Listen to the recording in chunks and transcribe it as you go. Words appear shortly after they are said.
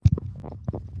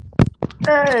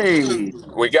Hey,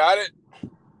 We got it.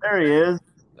 there he is.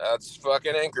 That's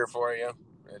fucking Anchor for you.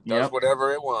 It does Yep.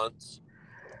 whatever it wants.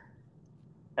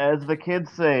 As the kids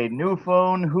say, new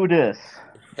phone, who dis?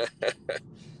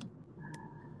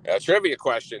 A trivia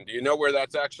question. Do you know where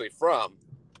that's actually from?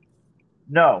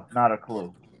 No, not a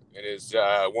clue. It is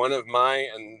one of my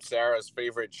and Sarah's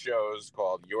favorite shows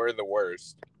called You're the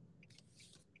Worst.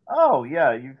 Oh,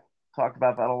 yeah, you've talked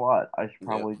about that a lot. I should Yeah.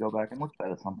 probably go back and look at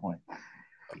that at some point.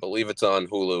 I believe it's on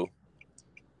Hulu.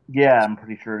 Yeah, I'm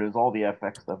pretty sure it is. All the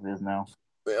FX stuff is now.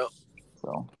 Yeah.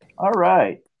 So, all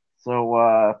right.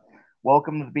 So,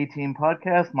 welcome to the B Team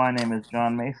Podcast. My name is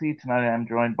John Macy. Tonight I'm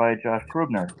joined by Josh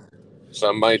Krubner.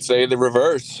 Some might say the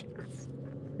reverse.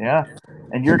 Yeah,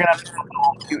 and you're going to have to put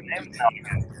all cute names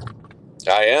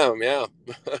I am, yeah.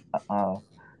 now.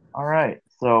 All right.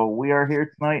 So, we are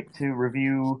here tonight to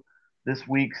review this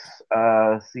week's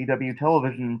CW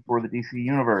television for the DC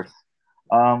Universe.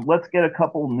 Let's get a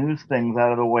couple news things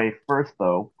out of the way first,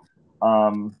 though.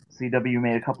 CW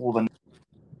made a couple of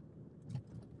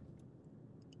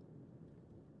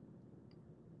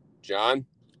John?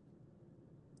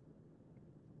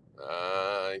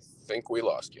 I think we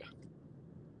lost you.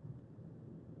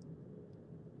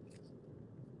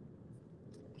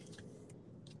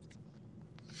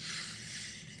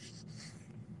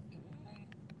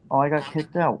 Oh, I got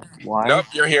kicked out. Why? Nope,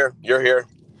 you're here. You're here.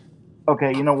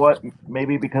 Okay, you know what?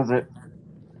 Maybe because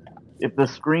if the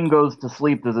screen goes to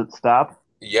sleep, does it stop?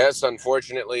 Yes,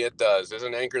 unfortunately it does.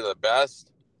 Isn't Anchor the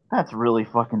best? That's really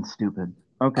fucking stupid.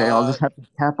 Okay, I'll just have to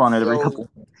tap on it every couple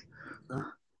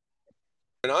minutes.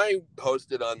 When I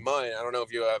hosted on mine, I don't know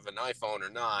if you have an iPhone or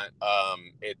not.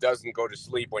 It doesn't go to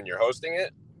sleep when you're hosting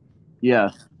it. Yeah.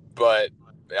 But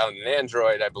on an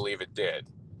Android, I believe it did.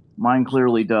 Mine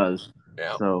clearly does.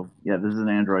 Yeah. So yeah, this is an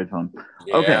Android phone.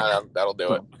 Yeah, okay. that'll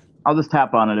do it. I'll just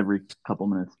tap on it every couple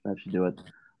minutes. That should do it.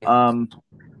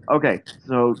 Okay,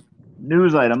 so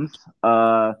news items.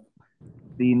 The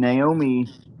Naomi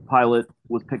pilot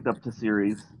was picked up to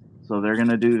series, so they're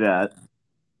gonna do that,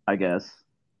 I guess.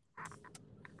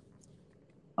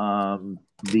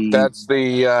 That's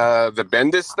the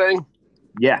Bendis thing?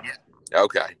 Yeah.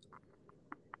 Okay.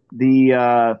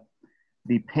 The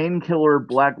Painkiller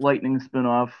Black Lightning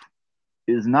spinoff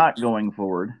is not going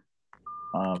forward.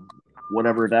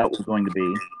 Whatever that was going to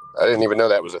be. I didn't even know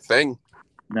that was a thing.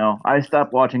 No, I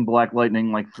stopped watching Black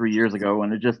Lightning like 3 years ago,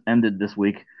 and it just ended this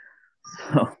week.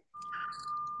 So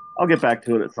I'll get back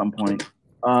to it at some point.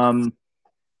 The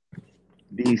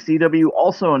CW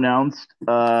also announced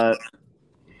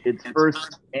its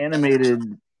first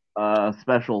animated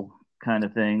special kind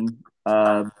of thing.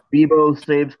 Bebo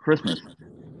Saves Christmas.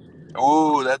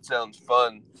 Ooh, that sounds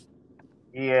fun.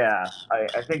 Yeah,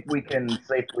 I think we can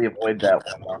safely avoid that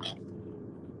one.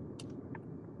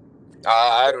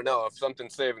 I don't know. If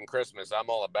something's saving Christmas, I'm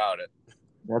all about it.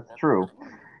 That's true.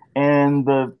 And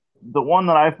the one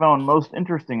that I found most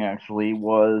interesting actually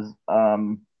was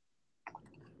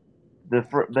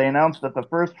they announced that the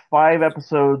first 5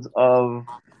 episodes of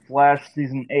Flash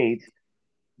season 8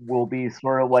 will be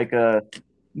sort of like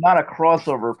not a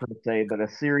crossover per se, but a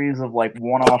series of like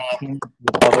one-off teams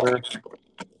with other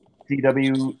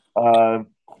CW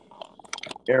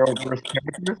Arrowverse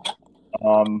characters.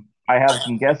 I have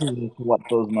some guesses as to what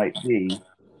those might be,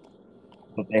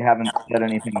 but they haven't said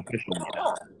anything official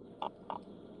yet.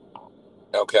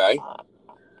 Okay.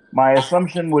 My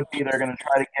assumption would be they're going to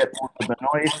try to get the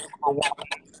Benoist for one,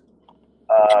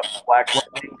 Black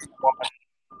Lightning for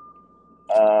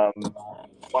one.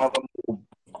 One of them will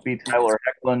be Tyler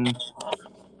Hoechlin,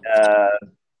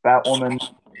 Batwoman, and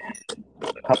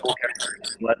a couple of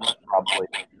characters left, probably.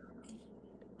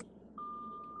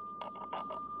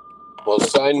 Well,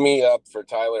 sign me up for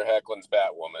Tyler Hoechlin's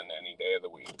Batwoman any day of the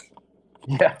week.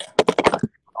 Yeah.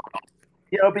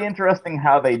 It'll be interesting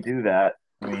how they do that.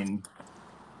 I mean,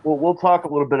 we'll talk a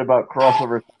little bit about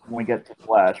crossovers when we get to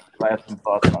Flash, because I have some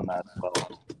thoughts on that as well.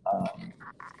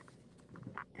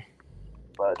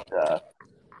 But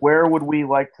where would we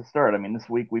like to start? I mean, this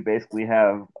week we basically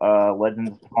have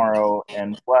Legends tomorrow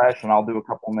and Flash, and I'll do a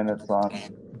couple minutes on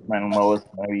Man and Lois.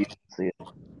 Maybe you can see it.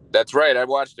 That's right. I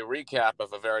watched a recap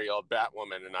of a very old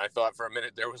Batwoman, and I thought for a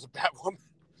minute there was a Batwoman.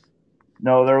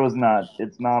 No, there was not.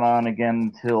 It's not on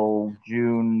again until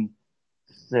June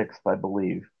 6th, I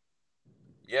believe.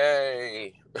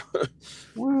 Yay.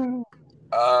 Woo.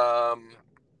 I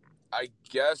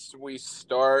guess we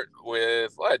start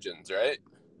with Legends, right?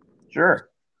 Sure.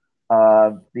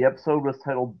 The episode was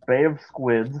titled Bay of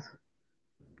Squids.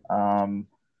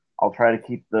 I'll try to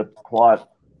keep the plot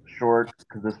short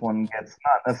because this one gets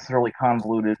not necessarily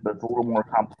convoluted, but it's a little more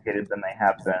complicated than they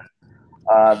have been.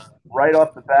 Right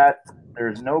off the bat,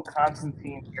 There's no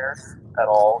Constantine here at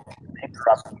all. Name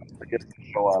drops the gifts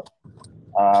show up.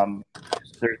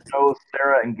 There's no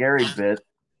Sarah and Gary bit,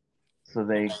 so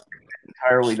they commit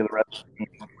entirely to the rest of the team,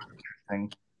 which was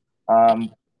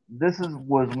interesting.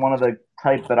 Was one of the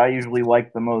type that I usually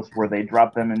like the most, where they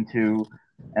drop them into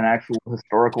an actual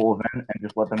historical event and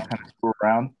just let them kind of screw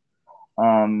around.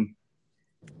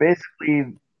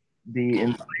 Basically, the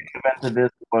inciting event of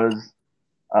this was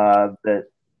that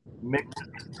Mick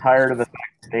just gets tired of the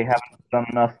fact that they haven't done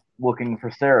enough looking for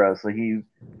Sarah, so he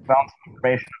found some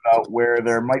information about where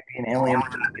there might be an alien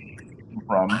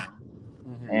from,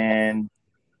 and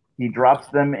he drops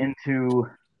them into,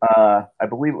 I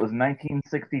believe it was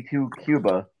 1962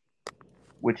 Cuba,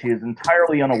 which he is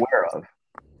entirely unaware of.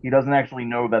 He doesn't actually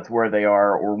know that's where they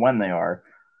are or when they are.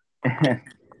 And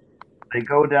they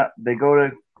go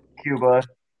to Cuba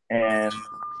and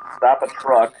stop a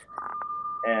truck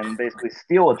and basically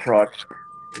steal a truck,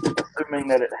 assuming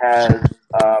that it has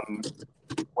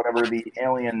whatever the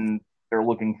alien they're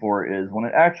looking for is, when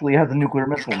it actually has a nuclear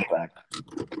missile in the back.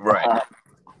 Right.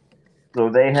 So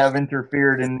they have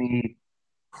interfered in the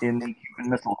Cuban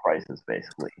Missile Crisis,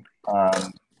 basically.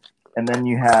 And then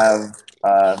you have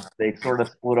they sort of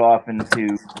split off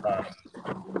into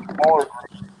smaller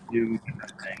groups to do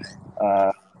different things.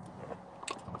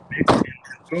 Mick and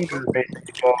Spooner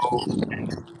basically go and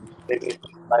they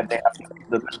basically decide they have to give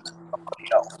the missile to somebody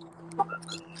else,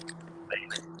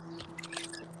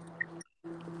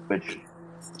 which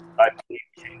I believe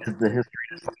changes the history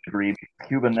to some degree, because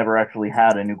Cuba never actually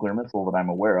had a nuclear missile that I'm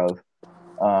aware of.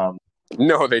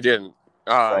 No, they didn't.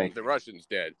 Right. The Russians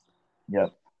did.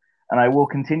 Yep. And I will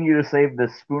continue to say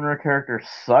this Spooner character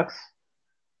sucks.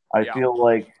 I feel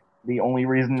like the only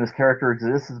reason this character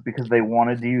exists is because they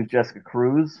wanted to use Jessica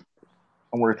Cruz,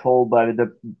 and we're told by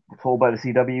the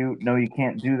CW, no, you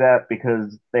can't do that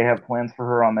because they have plans for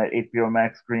her on that HBO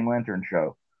Max Green Lantern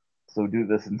show. So do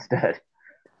this instead.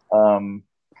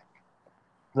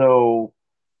 So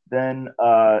then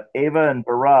Ava and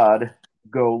Barad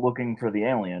go looking for the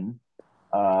alien,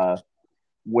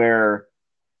 where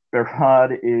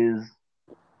Barad is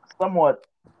somewhat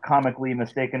comically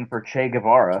mistaken for Che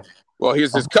Guevara. Well,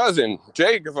 he's his cousin,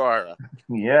 Che Guevara.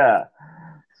 Yeah.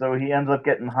 So he ends up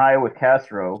getting high with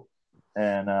Castro,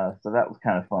 and so that was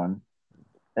kind of fun.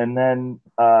 And then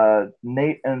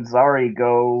Nate and Zari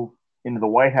go into the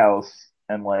White House,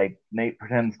 and like Nate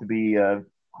pretends to be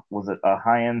was it a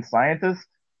high-end scientist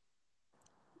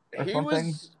or He something?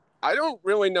 was. I don't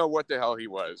really know what the hell he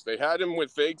was. They had him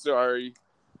with fake Zari,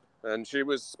 and she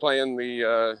was playing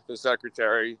the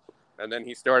secretary, and then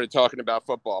he started talking about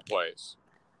football plays.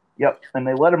 Yep, and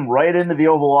they let him right into the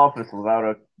Oval Office without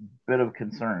a bit of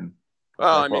concern.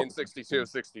 Well, I mean, 62,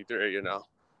 63, you know.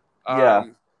 Yeah,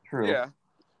 true. Yeah.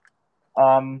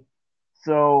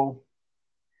 So,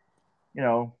 you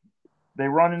know, they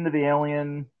run into the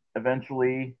alien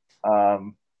eventually.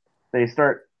 They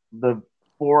start, the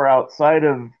four outside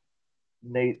of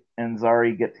Nate and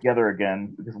Zari get together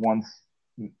again, because once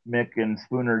Mick and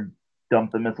Spooner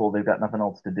dump the missile, they've got nothing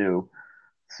else to do.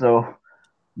 So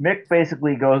Mick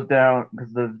basically goes down,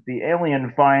 because the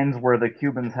alien finds where the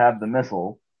Cubans have the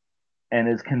missile and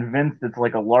is convinced it's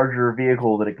like a larger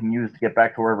vehicle that it can use to get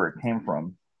back to wherever it came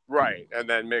from. Right, and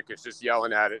then Mick is just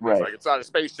yelling at it. And right. He's like, "It's not a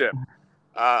spaceship."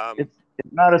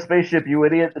 It's not a spaceship, you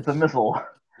idiot. It's a missile.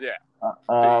 Yeah.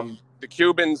 The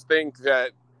Cubans think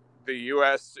that the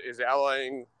U.S. is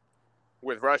allying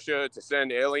with Russia to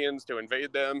send aliens to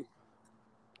invade them.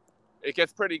 It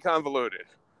gets pretty convoluted.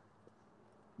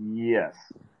 Yes.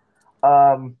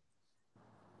 I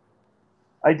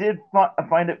did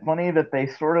find it funny that they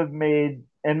sort of made,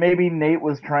 and maybe Nate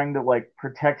was trying to like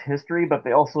protect history, but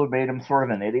they also made him sort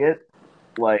of an idiot.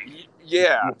 Like,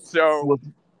 yeah. So,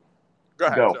 go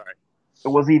ahead. Go. Sorry.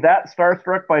 Was he that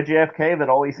starstruck by JFK that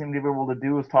all he seemed to be able to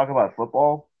do was talk about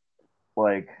football?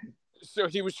 Like, so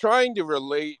he was trying to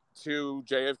relate to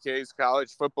JFK's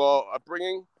college football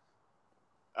upbringing.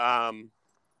 And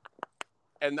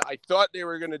I thought they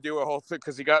were going to do a whole thing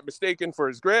because he got mistaken for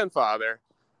his grandfather.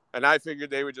 And I figured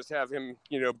they would just have him,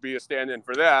 be a stand-in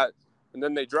for that. And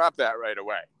then they dropped that right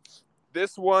away.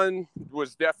 This one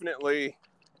was definitely,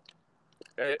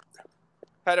 it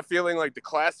had a feeling like the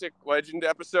classic Legend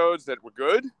episodes that were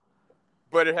good,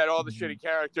 but it had all the shitty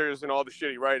characters and all the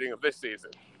shitty writing of this season.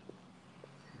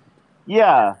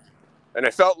 Yeah. And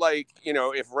I felt like,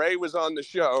 if Ray was on the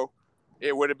show,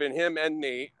 it would have been him and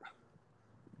Nate.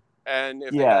 And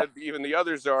if they had even the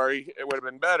other Zari, it would have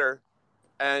been better.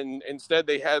 And instead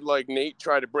they had like Nate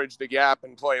try to bridge the gap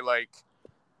and play like,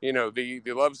 the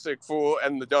lovesick fool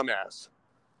and the dumbass.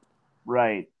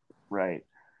 Right.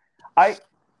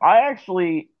 I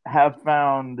actually have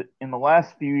found in the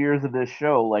last few years of this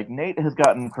show, like Nate has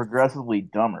gotten progressively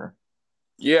dumber.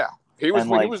 Yeah, he was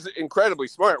And he like, was incredibly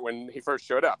smart when he first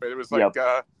showed up. It was like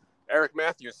yep, Eric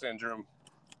Matthews syndrome.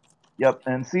 yep.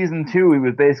 In season two, he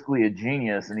was basically a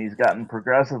genius, and he's gotten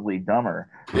progressively dumber.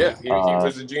 Yeah, he Uh,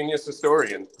 was a genius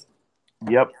historian.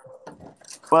 yep.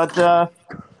 But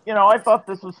I thought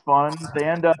this was fun. They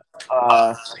end up.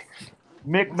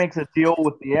 Mick makes a deal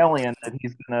with the alien that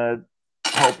he's gonna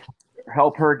help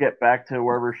help her get back to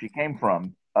wherever she came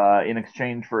from, in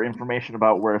exchange for information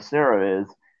about where Sarah is.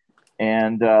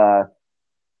 And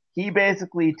he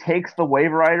basically takes the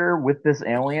Wave Rider with this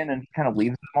alien and kind of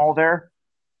leaves them all there. Uh,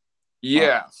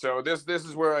 Yeah, so this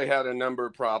is where I had a number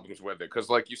of problems with it because,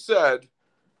 like you said,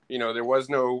 there was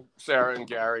no Sarah and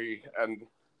Gary, and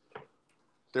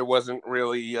there wasn't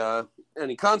really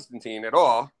any Constantine at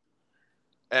all.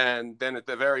 And then at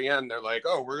the very end, they're like,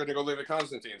 "Oh, we're gonna go live at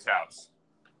Constantine's house."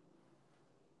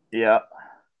 yeah,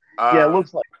 yeah. It Um,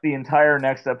 looks like the entire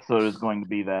next episode is going to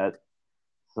be that.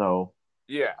 So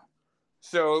yeah.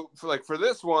 So for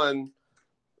this one,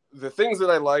 the things that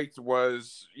I liked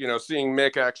was seeing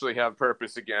Mick actually have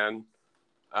purpose again.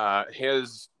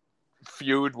 His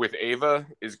feud with Ava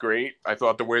is great. I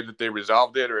thought the way that they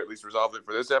resolved it, or at least resolved it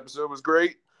for this episode, was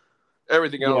great.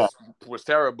 Everything yeah, else was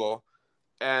terrible.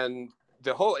 And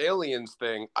the whole aliens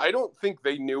thing, I don't think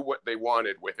they knew what they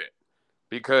wanted with it.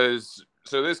 Because,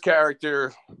 so this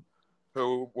character,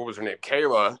 what was her name?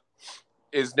 Kayla,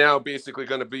 is now basically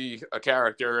going to be a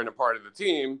character and a part of the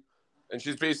team. And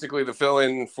she's basically the fill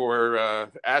in for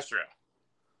Astra.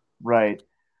 right.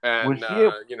 Was And,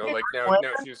 she? like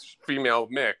now she's female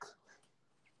Mick.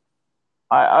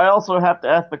 I also have to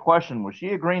ask the question: was she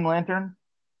a Green Lantern?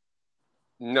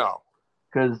 No.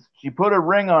 Because she put a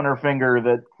ring on her finger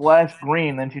that flashed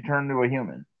green, then she turned into a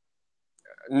human.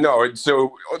 No,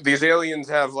 so these aliens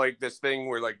have like this thing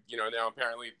where now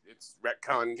apparently it's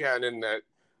retcon canon that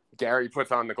Gary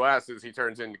puts on the glasses, he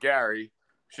turns into Gary.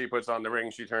 She puts on the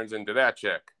ring, she turns into that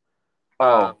chick.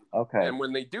 Um, Oh, okay. and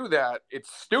when they do that,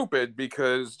 it's stupid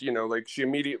because like she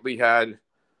immediately had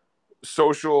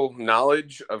social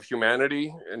knowledge of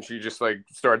humanity, and she just like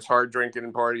starts hard drinking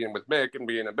and partying with Mick and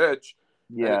being a bitch.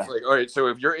 And it's Yeah, like, all right, so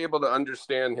if you're able to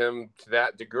understand him to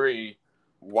that degree,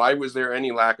 why was there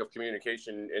any lack of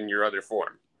communication in your other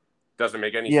form? Doesn't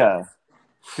make any sense. yeah.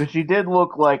 Because she did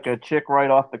look like a chick right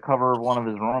off the cover of one of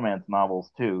his romance novels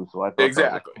too. So I thought that was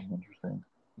Exactly. interesting.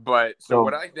 But so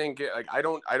what So I think, like, I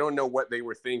don't know what they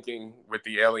were thinking with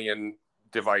the alien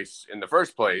device in the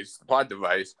first place, the pod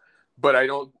device, but I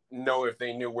don't know if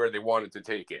they knew where they wanted to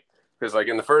take it. Because like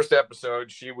in the first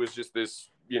episode, she was just this,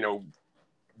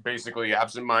 basically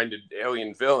absent-minded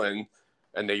alien villain,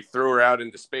 and they threw her out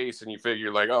into space, and you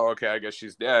figure like, oh, okay, I guess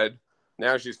she's dead.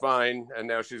 Now she's fine, and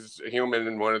now she's a human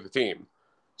and one of the team.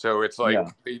 So it's like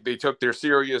yeah, they took their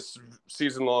serious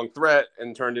season-long threat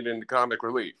and turned it into comic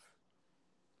relief.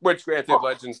 Which, granted,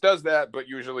 Legends does that, but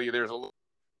usually there's a little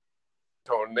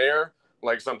tone there,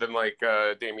 like something like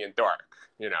Damien Dark.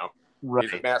 He's a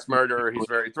right. mass murderer. He's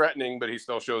very threatening, but he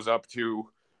still shows up to,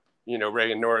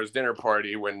 Ray and Nora's dinner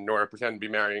party when Nora pretended to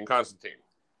be marrying Constantine.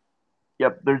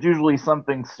 Yep. There's usually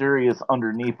something serious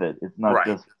underneath it. It's not Right,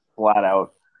 just flat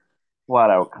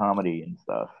out comedy and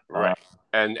stuff. right.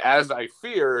 And as I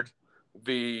feared,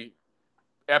 the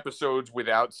episodes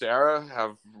without Sarah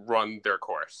have run their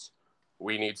course.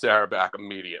 We need Sarah back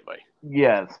immediately.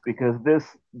 Yes, because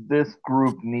this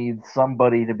group needs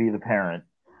somebody to be the parent.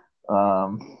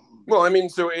 Um, Well, I mean,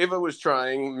 so Ava was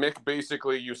trying. Mick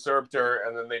basically usurped her,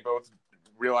 and then they both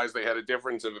realized they had a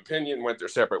difference of opinion, went their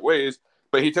separate ways,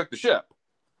 but he took the ship.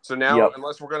 So now, yep.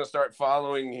 unless we're going to start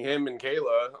following him and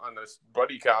Kayla on this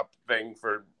buddy cop thing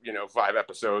for, 5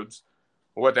 episodes,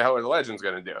 what the hell are the Legends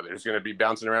going to do? They're just going to be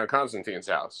bouncing around Constantine's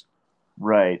house.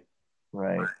 Right.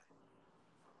 Right.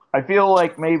 I feel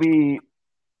like maybe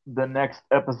the next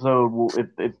episode will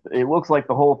it looks like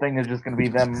the whole thing is just going to be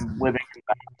them living in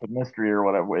the house of mystery or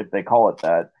whatever if they call it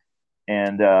that,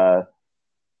 and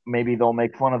maybe they'll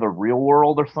make fun of the real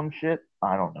world or some shit.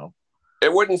 I don't know.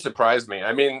 It wouldn't surprise me.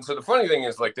 I mean, so the funny thing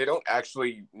is, like, they don't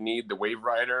actually need the Wave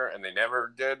Rider, and they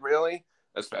never did really,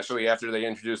 especially after they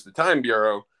introduced the Time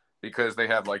Bureau, because they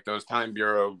have like those Time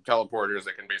Bureau teleporters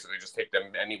that can basically just take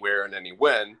them anywhere and any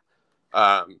when.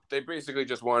 They basically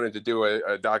just wanted to do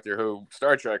a Doctor Who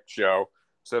Star Trek show,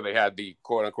 so they had the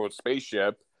quote unquote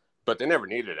spaceship, but they never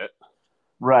needed it.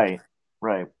 Right.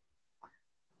 Right.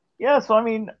 Yeah. So I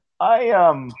mean, I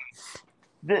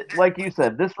like you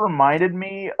said, this reminded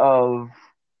me of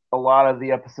a lot of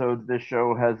the episodes this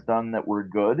show has done that were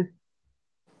good,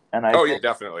 and I Oh yeah, think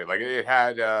definitely. Like it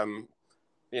had,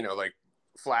 like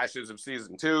flashes of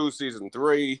season 2, season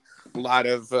 3, a lot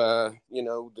of the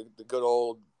good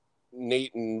old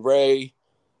Nate and Ray,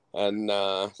 and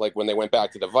like when they went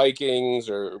back to the Vikings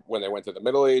or when they went to the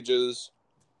Middle Ages.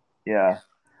 Yeah.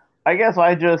 I guess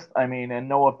I mean, and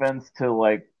no offense to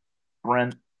like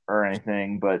Brent or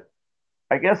anything, but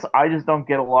I guess I just don't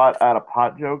get a lot out of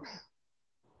pot jokes.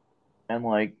 And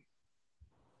like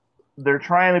they're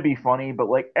trying to be funny, but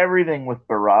like everything with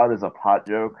Barad is a pot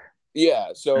joke. Yeah,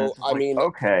 And so it's just I like, mean,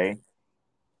 okay.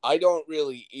 I don't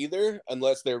really either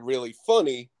unless they're really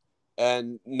funny,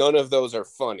 and none of those are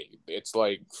funny. It's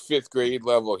like 5th grade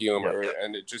level humor, Yep.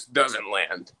 and it just doesn't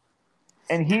land.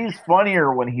 And he's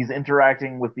funnier when he's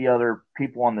interacting with the other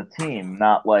people on the team,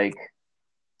 not like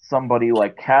somebody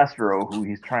like Castro who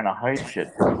he's trying to hide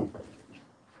shit from.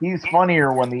 He's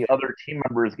funnier when the other team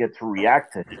members get to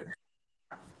react to him,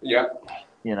 Yeah.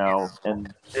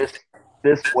 and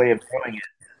this way of doing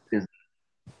it is,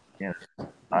 and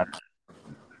I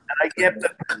get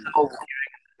that Purcell's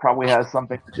probably has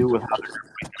something to do with how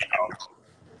they're down,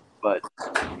 but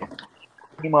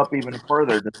team up even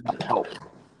further does not help.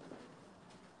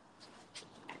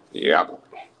 Yeah.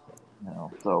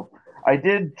 So I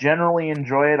did generally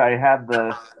enjoy it. I had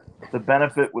the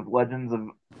benefit with Legends of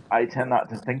I tend not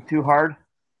to think too hard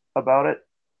about it,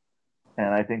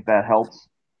 and I think that helps.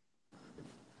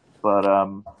 But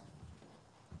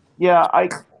yeah,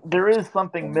 there is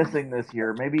something missing this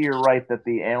year. Maybe you're right that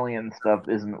the alien stuff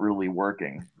isn't really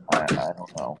working. I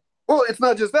don't know. Well, it's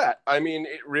not just that. I mean,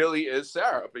 it really is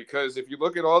Sarah, because if you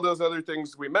look at all those other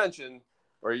things we mentioned,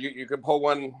 or you can pull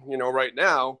one, right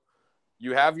now,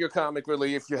 you have your comic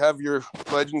relief, you have your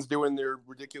Legends doing their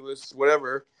ridiculous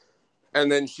whatever,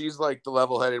 and then she's like the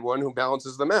level-headed one who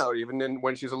balances them out, even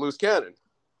when she's a loose cannon.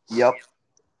 Yep.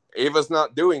 Ava's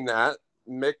not doing that.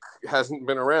 Mick hasn't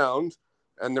been around,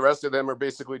 and the rest of them are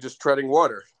basically just treading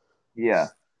water. Yeah.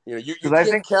 You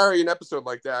can't carry an episode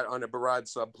like that on a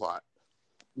Barad subplot.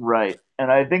 Right.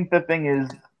 And I think the thing is,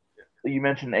 you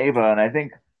mentioned Ava, and I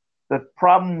think the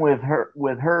problem with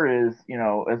her is,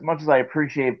 as much as I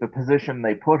appreciate the position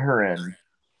they put her in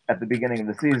at the beginning of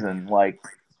the season, like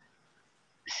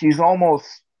she's almost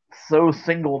so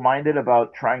single-minded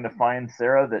about trying to find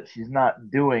Sarah that she's not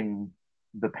doing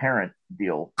the parent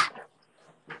deal.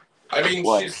 I mean,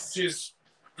 she's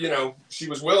she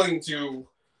was willing to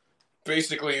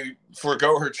basically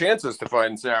forego her chances to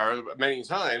find Sarah many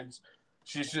times.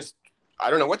 She's just, I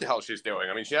don't know what the hell she's doing.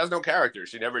 I mean, she has no character.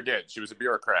 She never did. She was a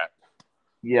bureaucrat.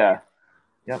 Yeah.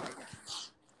 Yep.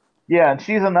 Yeah, and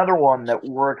she's another one that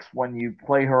works when you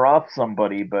play her off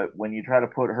somebody, but when you try to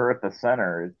put her at the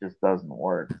center, it just doesn't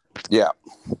work. Yeah.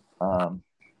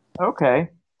 Okay.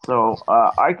 So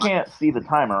I can't see the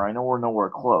timer. I know we're nowhere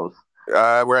close.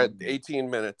 We're at 18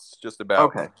 minutes, just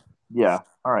about. Okay. Yeah.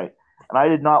 All right. And I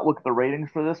did not look at the ratings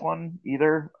for this one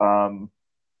either. I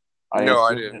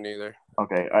didn't either.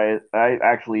 Okay. I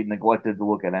actually neglected to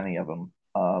look at any of them.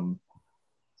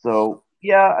 So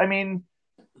yeah, I mean,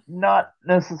 not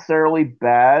necessarily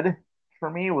bad for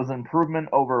me. It was an improvement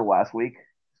over last week.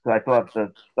 I thought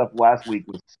the stuff last week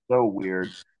was so weird.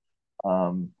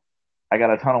 I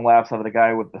got a ton of laughs out of the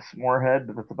guy with the s'more head,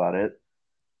 but that's about it.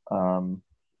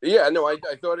 Yeah, no, I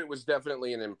thought it was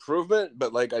definitely an improvement,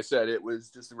 but like I said, it was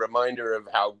just a reminder of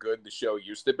how good the show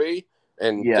used to be,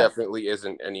 and definitely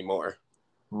isn't anymore.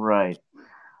 Right.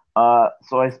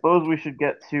 So I suppose we should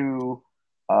get to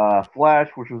Flash,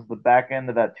 which was the back end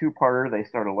of that two-parter they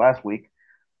started last week.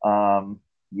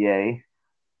 Yay.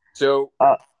 So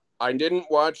I didn't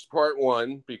watch part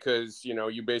 1 because,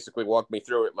 you basically walked me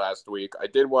through it last week. I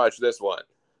did watch this one.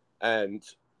 And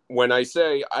when I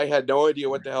say I had no idea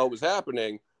what the hell was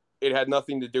happening, it had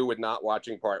nothing to do with not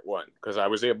watching part 1, because I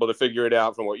was able to figure it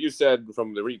out from what you said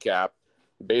from the recap.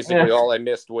 Basically, all I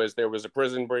missed was there was a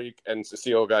prison break and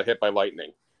Cecile got hit by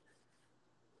lightning.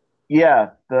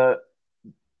 Yeah, I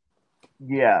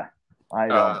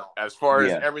don't. As far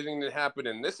as everything that happened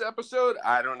in this episode,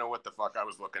 I don't know what the fuck I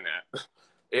was looking at.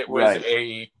 It was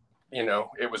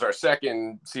it was our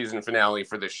second season finale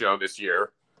for this show this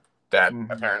year. That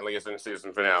apparently isn't a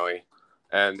season finale.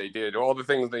 And they did all the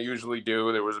things they usually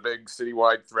do. There was a big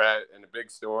citywide threat and a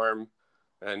big storm.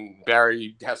 And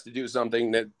Barry has to do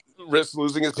something that risks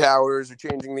losing his powers or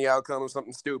changing the outcome of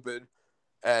something stupid.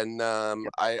 And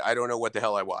I don't know what the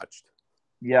hell I watched.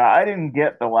 Yeah, I didn't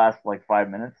get the last 5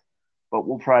 minutes, but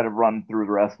we'll try to run through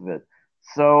the rest of it.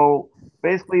 So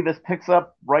basically, this picks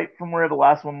up right from where the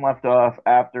last one left off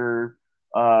after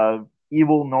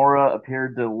evil Nora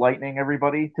appeared to lightning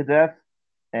everybody to death.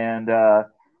 And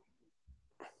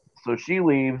so she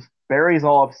leaves. Barry's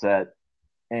all upset.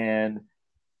 And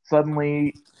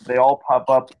suddenly, they all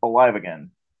pop up alive again.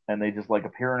 and they just like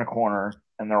appear in a corner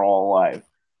and they're all alive.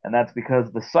 And that's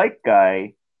because the psych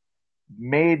guy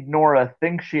made Nora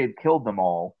think she had killed them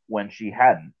all when she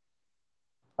hadn't.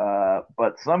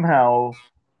 But somehow,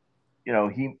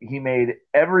 he made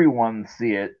everyone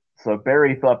see it. So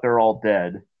Barry thought they're all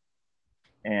dead,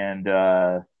 and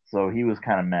so he was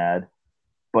kind of mad.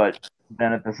 But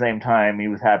then at the same time, he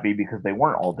was happy because they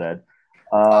weren't all dead.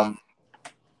 Um,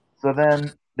 so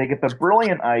then they get the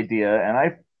brilliant idea,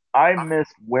 and I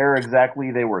missed where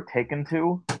exactly they were taken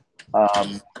to.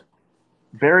 Um,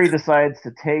 Barry decides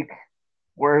to take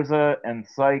Werza and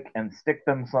Psyche and stick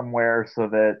them somewhere so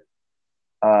that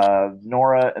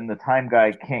Nora and the Time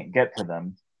Guy can't get to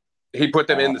them. He put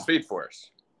them in the Uh, Speed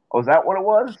Force. oh, is that what it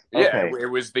was? Yeah, Okay. it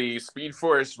was the Speed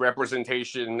Force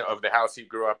representation of the house he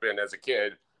grew up in as a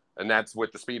kid, and that's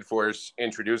what the Speed Force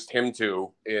introduced him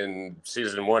to in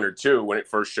season 1 or 2 when it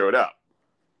first showed up.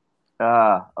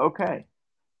 Okay.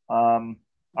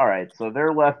 All right. So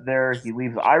they're left there. He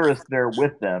leaves Iris there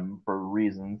with them for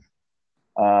reasons.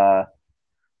 Uh,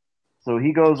 so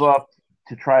he goes up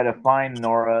to try to find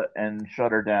Nora and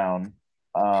shut her down.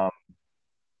 Um,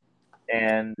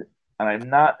 and I'm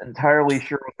not entirely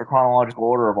sure what the chronological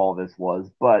order of all this was,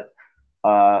 but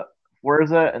uh,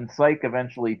 Werza and Psyche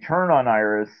eventually turn on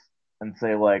Iris and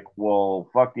say like, "Well,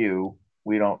 fuck you.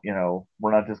 We don't,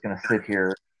 we're not just gonna sit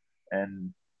here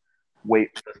and wait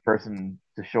for this person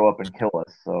to show up and kill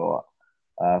us. So,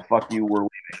 fuck you. We're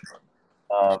leaving."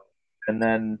 Uh, and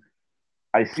then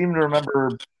I seem to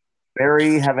remember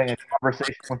Barry having a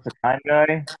conversation with the Time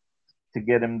Guy to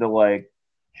get him to like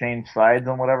change sides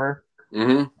and whatever.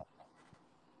 Mm-hmm.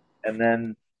 And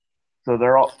then so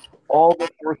they're all the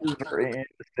forces are in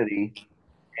the city,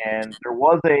 and there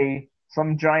was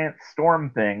some giant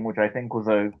storm thing, which I think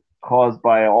was caused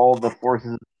by all the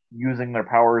forces using their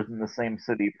powers in the same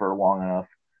city for long enough,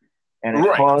 and it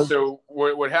Right. caused. So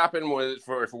what happened was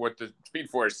for what the Speed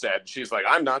Force said, she's like,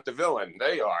 "I'm not the villain.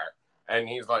 They are." And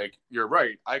he's like, "You're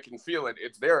right. I can feel it.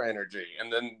 It's their energy."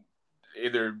 And then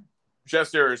either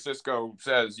Jester or Cisco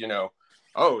says,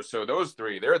 "Oh, so those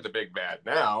three, they're the big bad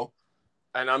now."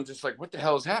 And I'm just like, "What the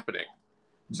hell is happening?"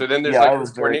 So then there's Yeah, I like was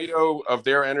this very. tornado of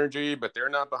their energy, but they're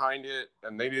not behind it,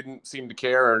 and they didn't seem to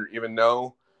care or even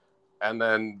know. And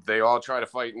then they all try to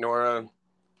fight Nora,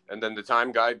 and then the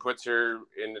Time Guide puts her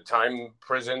in the time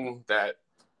prison that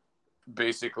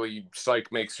basically Psyche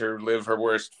makes her live her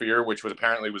worst fear, which was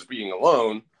apparently was being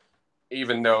alone,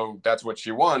 even though that's what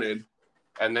she wanted.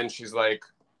 And then she's like,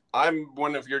 "I'm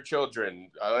one of your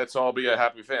children. Let's all be a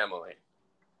happy family."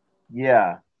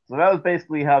 Yeah, so that was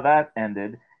basically how that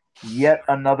ended. Yet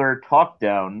another talk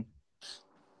down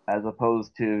as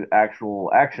opposed to actual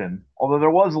action. Although there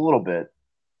was a little bit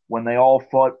when they all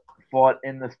fought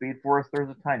in the Speed Force. There's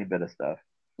a tiny bit of stuff.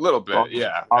 A little So bit,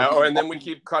 yeah. I'll Oh, give, and then we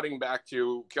keep cutting back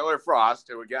to Killer Frost,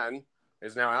 who again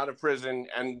is now out of prison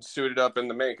and suited up in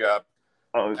the makeup,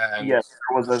 oh and yes,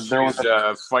 there was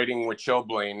she's fighting with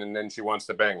Chilblain, and then she wants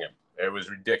to bang him. It was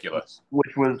ridiculous.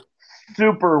 which was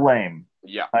super lame.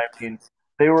 Yeah. I mean,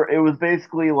 it was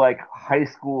basically like high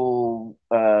school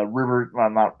River. Well,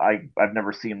 not I've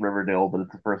never seen Riverdale, but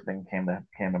it's the first thing came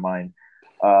to mind.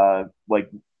 Like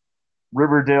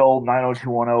Riverdale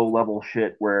 90210 level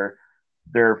shit where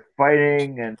they're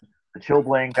fighting and the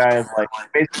Chillblain guy is like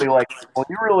basically like, well,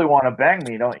 you really want to bang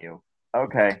me, don't you?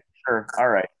 Okay, sure, all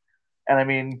right. And I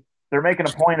mean, they're making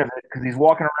a point of it because he's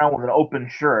walking around with an open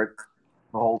shirt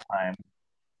the whole time,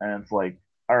 and it's like,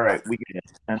 all right, we get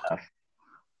it, enough.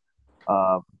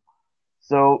 Um,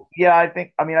 so yeah, I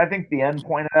think the end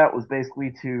point of that was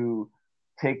basically to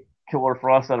take Killer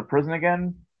Frost out of prison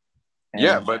again,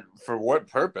 Yeah, and but for what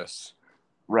purpose?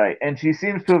 right, and she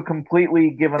seems to have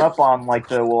completely given up on like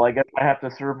well, I guess I have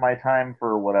to serve my time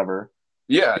for whatever.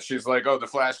 Yeah, she's like, "Oh, the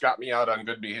Flash got me out on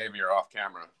good behavior off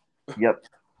camera." Yep.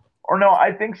 Or no,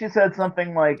 I think she said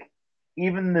something like,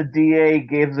 even the DA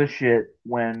gives a shit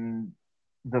when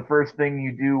the first thing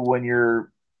you do when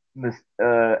you're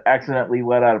accidentally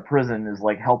let out of prison is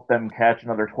like help them catch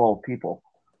another 12 people.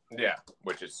 Yeah,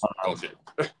 which is bullshit.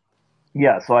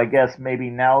 Yeah, so I guess maybe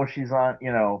now she's on,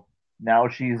 now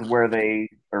she's where they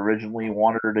originally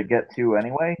wanted her to get to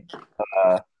anyway,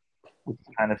 uh, which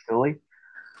is kind of silly.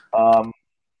 Um,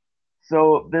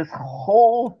 so this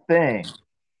whole thing,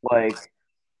 like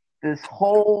this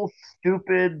whole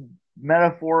stupid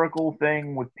metaphorical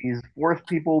thing with these force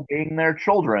people being their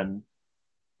children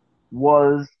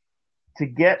was to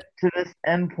get to this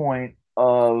endpoint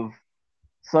of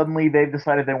suddenly they've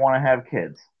decided they want to have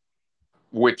kids.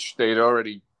 Which they'd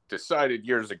already decided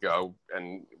years ago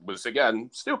and was, again,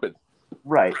 stupid.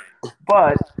 Right.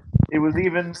 But it was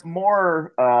even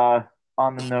more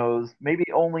on the nose, maybe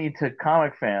only to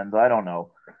comic fans. I don't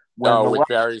know. When Oh, the with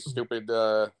Barry's stupid.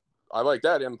 I like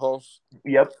that impulse.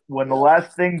 when the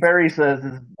last thing Barry says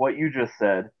is what you just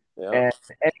said, Yeah. and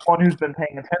anyone who's been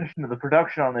paying attention to the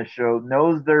production on this show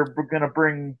knows they're going to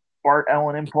bring Bart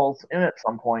Allen Impulse in at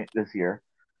some point this year.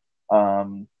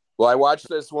 Well, I watched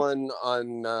this one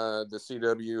on the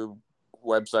CW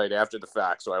website after the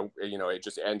fact, so it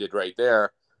just ended right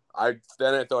there. I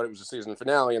thought it was a season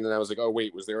finale, and then I was like, oh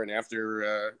wait, was there an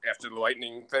after the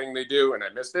lightning thing they do, and I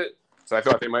missed it? So I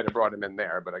thought they might have brought him in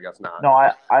there, but I guess not. No,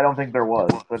 I don't think there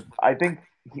was, but I think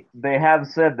they have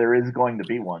said there is going to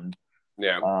be one.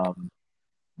 Yeah.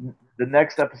 The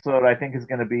next episode I think is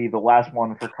going to be the last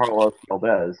one for Carlos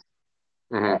Valdez.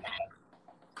 Mm-hmm.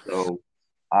 So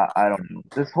I don't know.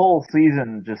 This whole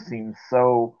season just seems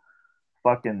so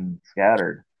fucking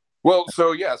scattered. Well,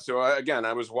 so again,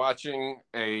 I was watching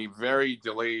a very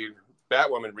delayed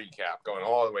Batwoman recap going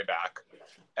all the way back,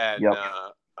 and Yep.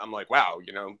 I'm like, wow,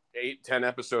 8-10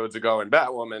 episodes ago in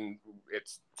Batwoman,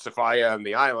 it's Sophia and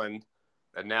the island,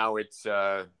 and now it's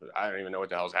I don't even know what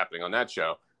the hell's happening on that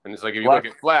show. And it's like if you look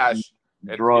at Flash,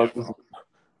 drugs.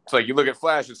 It's like you look at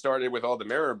Flash, it started with all the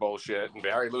mirror bullshit and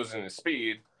Barry losing his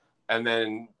speed, and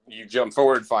then you jump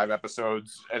forward 5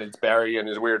 episodes and it's Barry and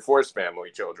his weird Force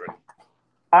family children.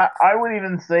 I would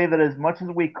even say that as much as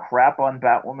we crap on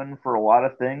Batwoman for a lot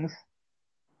of things,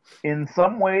 in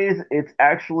some ways it's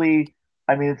actually,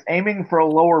 it's aiming for a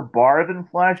lower bar than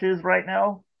Flash is right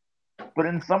now, but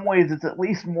in some ways it's at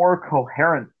least more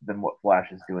coherent than what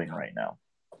Flash is doing right now.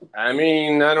 I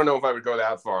don't know if I would go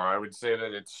that far. I would say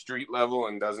that it's street level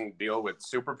and doesn't deal with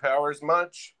superpowers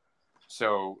much.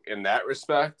 So in that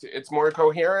respect, it's more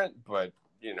coherent, but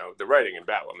the writing in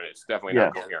Batwoman, it's definitely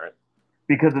not coherent.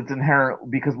 Because it's inherent.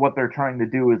 Because what they're trying to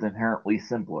do is inherently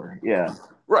simpler. Yeah.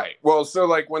 Right. Well, so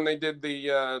like when they did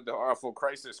the awful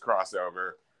Crisis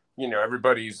crossover,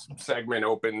 everybody's segment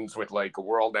opens with like a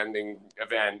world-ending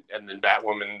event, and then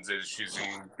Batwoman's she's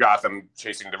in Gotham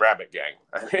chasing the Rabbit Gang.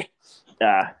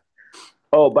 Yeah.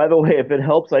 Oh, by the way, if it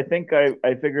helps, I think I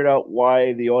figured out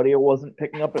why the audio wasn't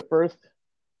picking up at first.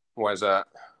 Why is that?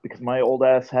 Because my old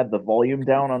ass had the volume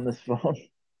down on this phone.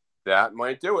 That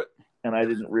might do it. And I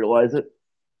didn't realize it.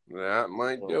 That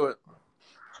might do it.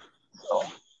 So,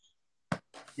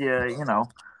 yeah,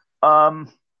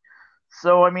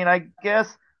 So, I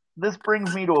guess this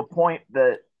brings me to a point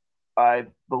that I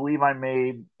believe I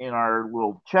made in our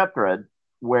little chat thread,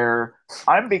 where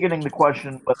I'm beginning to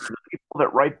question whether the people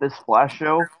that write this Flash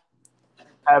show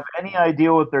have any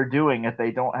idea what they're doing if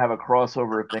they don't have a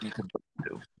crossover thing to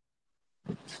bring to.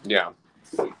 Yeah.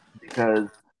 Because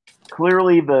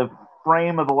clearly the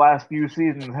frame of the last few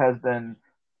seasons has been,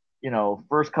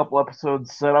 first couple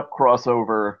episodes set up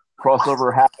crossover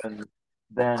happens,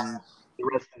 then the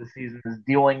rest of the season is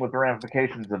dealing with the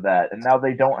ramifications of that. And now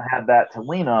they don't have that to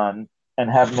lean on and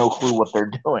have no clue what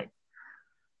they're doing.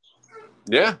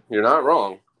 Yeah, you're not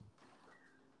wrong.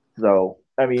 So,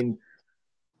 I'm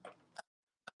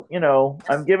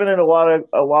giving it a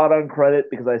lot on credit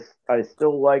because I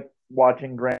still like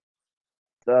watching Grant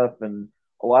stuff, and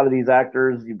a lot of these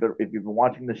actors, if you've been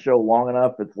watching the show long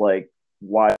enough, it's like,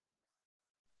 why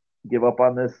give up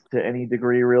on this to any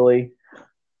degree, really?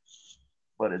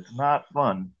 But it's not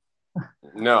fun.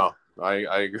 No, I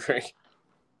agree.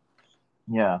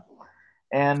 Yeah.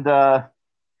 And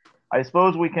I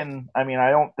suppose we can, I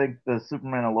don't think the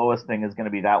Superman and Lois thing is going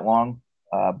to be that long,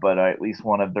 but I at least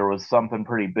there was something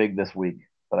pretty big this week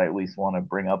that I at least want to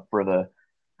bring up for the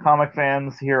comic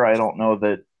fans here. I don't know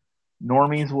that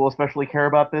normies will especially care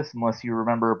about this unless you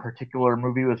remember a particular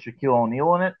movie with Shaquille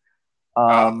O'Neal in it.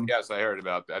 Yes, I heard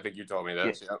about that. I think you told me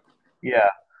this. Yeah. Yeah.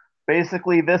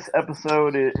 Basically, this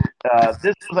episode,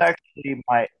 this was actually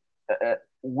my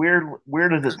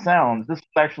weird as it sounds. This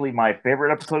was actually my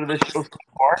favorite episode of this show so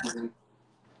far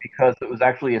because it was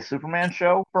actually a Superman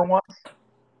show for once.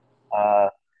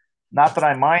 Not that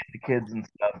I mind the kids and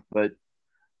stuff, but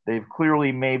they've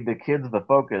clearly made the kids the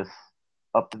focus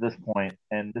up to this point,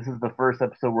 and this is the first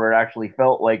episode where it actually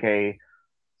felt like a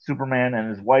Superman and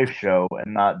his wife show,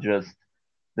 and not just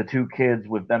the two kids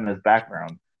with them as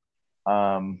background.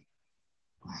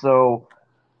 So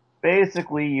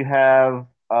basically, you have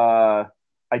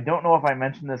I don't know if I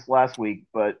mentioned this last week,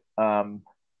 but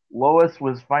Lois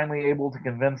was finally able to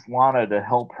convince Lana to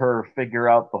help her figure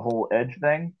out the whole Edge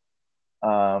thing.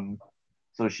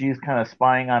 So she's kind of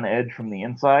spying on Edge from the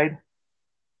inside.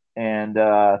 And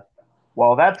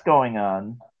while that's going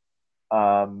on,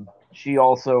 she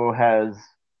also has,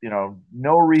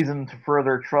 no reason to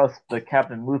further trust the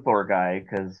Captain Luthor guy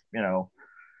because,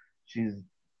 she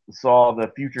saw the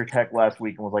future tech last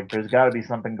week and was like, there's got to be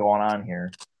something going on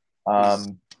here.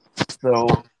 So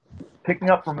picking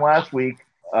up from last week,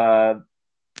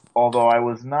 although I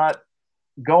was not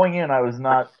going in, I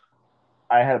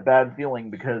had a bad feeling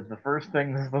because the first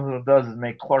thing this does is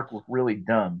make Clark look really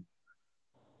dumb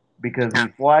because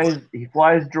he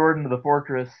flies Jordan to the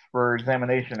fortress for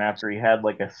examination after he had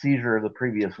like a seizure the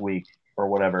previous week or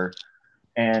whatever,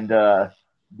 and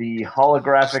the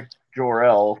holographic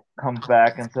Jor-El comes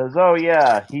back and says, "Oh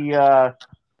yeah, he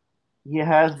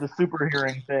has the super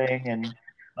hearing thing, and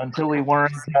until he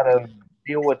learns how to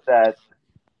deal with that,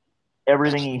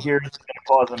 everything he hears is going to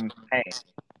cause him pain."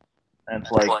 And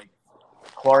it's like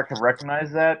Clark have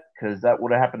recognized that because that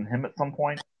would have happened to him at some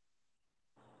point.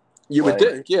 You would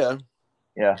think, yeah.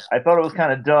 Yeah, I thought it was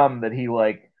kind of dumb that he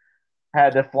like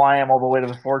had to fly him all the way to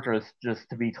the fortress just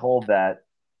to be told that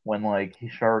when like he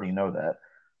should already know that.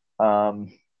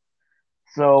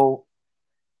 So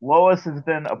Lois has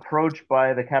been approached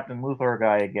by the Captain Luthor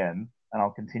guy again, and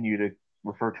I'll continue to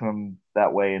refer to him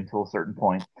that way until a certain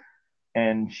point.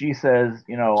 And she says,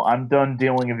 you know, I'm done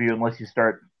dealing with you unless you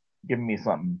start giving me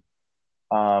something.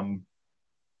 Um,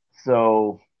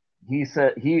 so he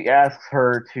asks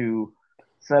her to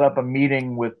set up a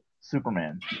meeting with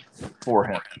Superman for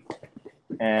him.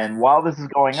 And while this is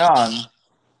going on,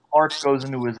 Clark goes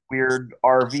into his weird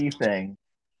RV thing,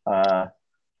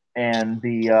 and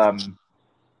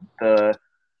the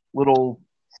little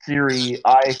Siri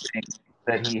eye thing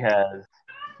that he has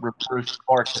refers to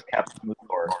Clark as Captain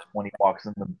Luthor when he walks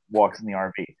in the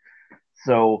RV.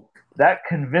 So that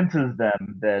convinces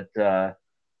them that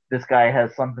this guy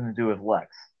has something to do with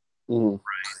Lex. Mm-hmm.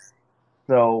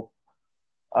 So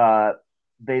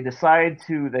they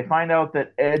find out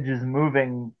that Edge is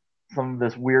moving some of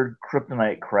this weird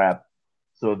kryptonite crap.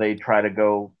 So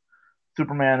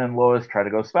Superman and Lois try to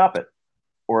go stop it.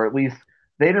 Or at least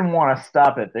they didn't want to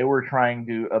stop it. They were trying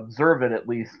to observe it at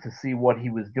least to see what he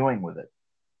was doing with it.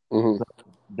 Mm-hmm. So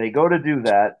they go to do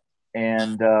that,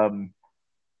 and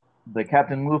the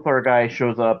Captain Luthor guy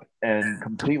shows up and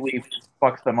completely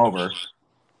fucks them over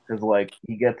because like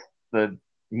he gets the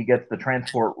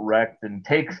transport wrecked and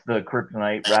takes the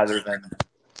kryptonite rather than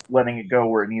letting it go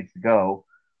where it needs to go.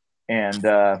 And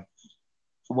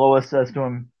Lois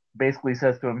basically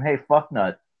says to him, "Hey,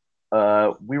 fucknut,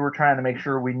 we were trying to make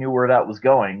sure we knew where that was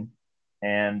going,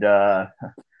 and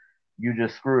you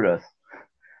just screwed us."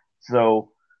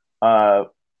 So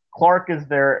Clark is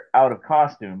there out of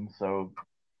costume, so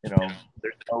you know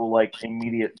there's no like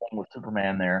immediate thing with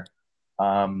Superman there.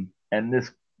 And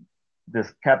this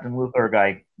Captain Luthor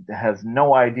guy has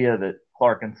no idea that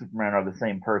Clark and Superman are the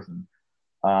same person.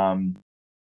 Um,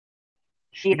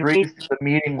 she agrees to the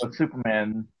meeting with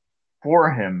Superman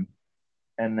for him,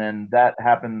 and then that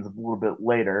happens a little bit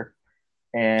later.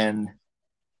 And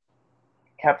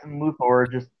Captain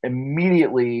Luthor just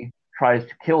immediately tries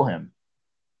to kill him.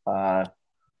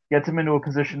 Gets him into a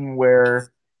position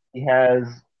where he has,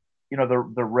 you know,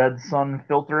 the red sun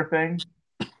filter thing.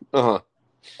 Uh-huh.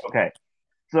 Okay,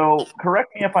 so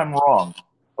correct me if I'm wrong,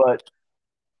 but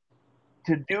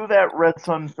to do that red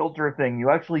sun filter thing, you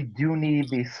actually do need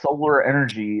the solar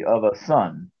energy of a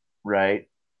sun, right?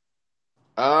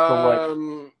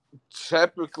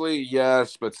 Typically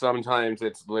yes, but sometimes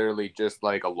it's literally just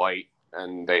like a light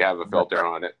and they have a filter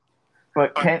on it.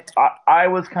 But I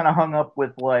was kind of hung up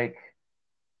with like,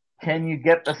 can you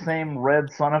get the same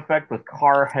red sun effect with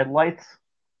car headlights?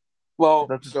 Well,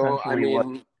 so I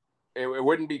mean, it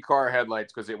wouldn't be car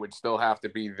headlights because it would still have to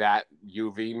be that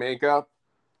UV makeup.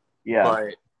 Yeah.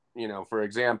 But, you know, for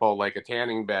example, like a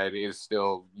tanning bed is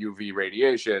still UV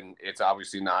radiation. It's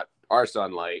obviously not our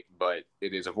sunlight, but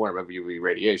it is a form of UV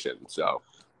radiation. So,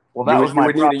 well, you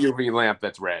would need a UV lamp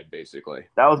that's red, basically.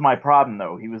 That was my problem,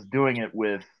 though. He was doing it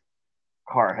with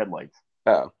car headlights.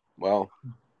 Oh, well.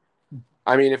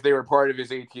 I mean, if they were part of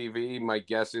his ATV, my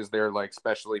guess is they're like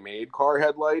specially made car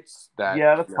headlights.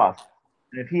 Yeah, that's possible.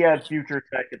 And if he had future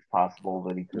tech, it's possible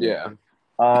that he could. Yeah.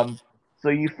 So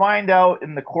you find out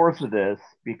in the course of this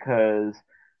because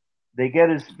they get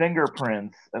his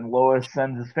fingerprints, and Lois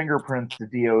sends his fingerprints to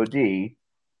DOD.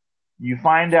 You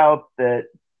find out that,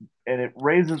 and it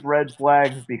raises red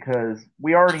flags because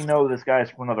we already know this guy's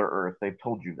from another Earth. They've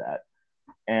told you that.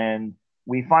 And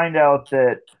we find out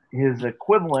that his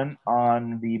equivalent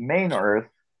on the main Earth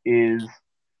is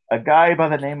a guy by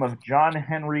the name of John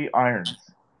Henry Irons,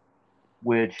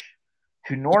 which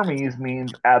to normies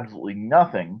means absolutely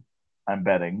nothing, I'm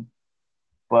betting.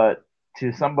 But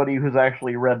to somebody who's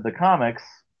actually read the comics,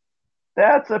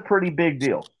 that's a pretty big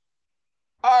deal.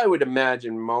 I would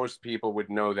imagine most people would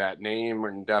know that name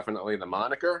and definitely the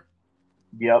moniker.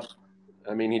 Yep.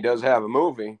 I mean, he does have a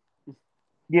movie.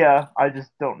 Yeah, I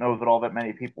just don't know that all that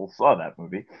many people saw that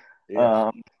movie.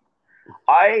 Yeah.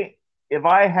 I if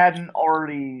I hadn't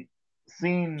already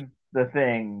seen the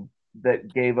thing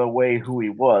that gave away who he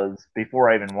was before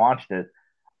I even watched it,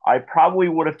 I probably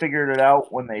would have figured it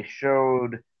out when they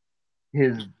showed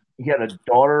his. He had a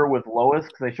daughter with Lois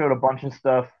because they showed a bunch of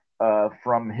stuff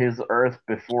from his Earth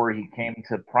before he came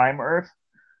to Prime Earth,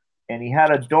 and he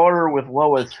had a daughter with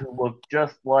Lois who looked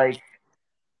just like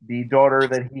the daughter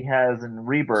that he has in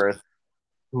Rebirth,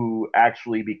 who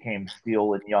actually became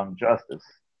Steel in Young Justice.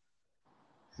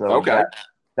 So Okay.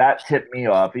 that tipped me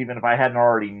off. Even if I hadn't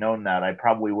already known that, I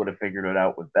probably would have figured it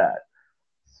out with that.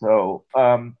 So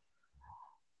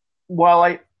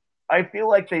while I feel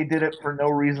like they did it for no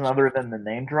reason other than the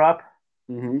name drop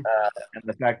Mm-hmm. and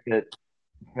the fact that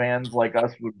fans like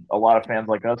us would a lot of fans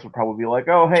like us would probably be like,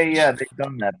 oh hey yeah they've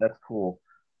done that, that's cool.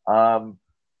 And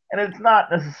it's not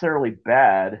necessarily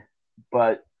bad,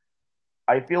 but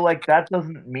I feel like that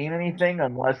doesn't mean anything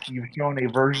unless you've shown a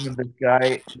version of this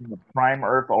guy in the Prime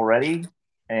Earth already,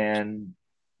 and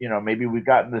maybe we've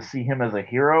gotten to see him as a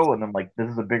hero, and then like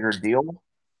this is a bigger deal.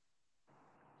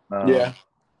 Yeah.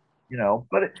 Um,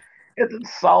 but it's a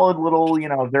solid little.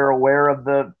 They're aware of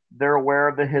the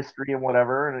history and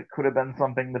whatever, and it could have been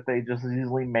something that they just as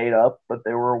easily made up, but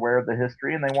they were aware of the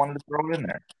history and they wanted to throw it in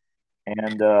there.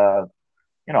 And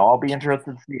I'll be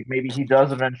interested to see if maybe he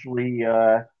does eventually.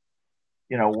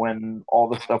 When all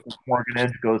the stuff with Morgan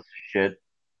Edge goes to shit,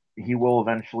 he will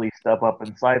eventually step up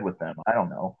and side with them. I don't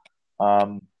know.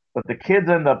 But the kids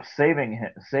end up saving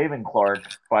Clark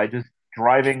by just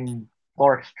driving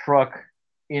Clark's truck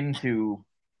into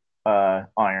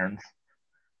Irons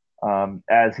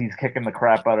as he's kicking the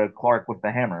crap out of Clark with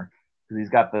the hammer because he's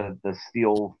got the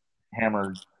steel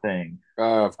hammer thing.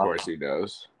 Of course he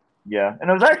does. Yeah, and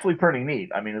it was actually pretty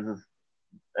neat. Obviously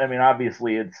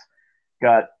it's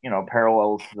got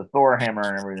parallels to the Thor hammer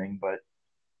and everything, but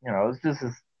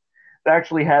it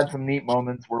actually had some neat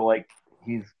moments where like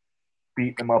he's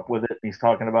beating him up with it and he's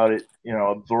talking about it,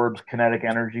 absorbs kinetic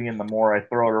energy, and the more I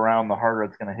throw it around, the harder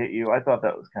it's going to hit you. I thought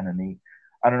that was kind of neat.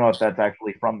 I don't know if that's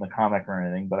actually from the comic or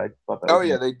anything, but I thought that Oh was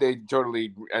yeah, neat. they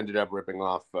totally ended up ripping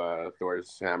off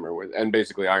Thor's hammer with and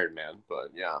basically Iron Man,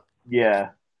 but yeah. Yeah.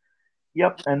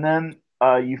 Yep. And then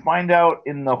you find out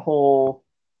in the whole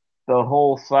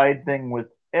side thing with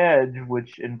Edge,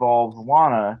 which involves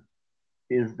Lana,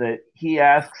 is that he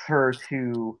asks her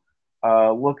to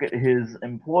look at his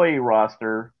employee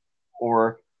roster,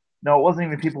 or no, it wasn't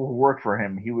even people who work for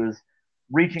him. He was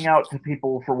reaching out to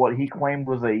people for what he claimed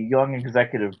was a young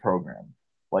executive program.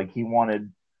 Like he wanted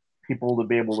people to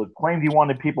be able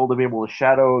to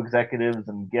shadow executives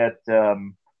and get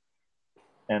and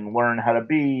learn how to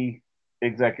be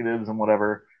executives and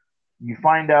whatever. You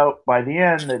find out by the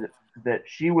end that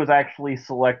she was actually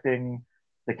selecting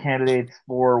the candidates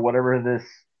for whatever this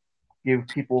give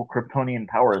people Kryptonian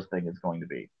powers thing is going to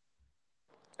be.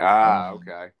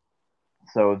 Okay.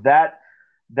 So that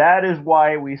is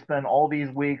why we spend all these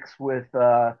weeks with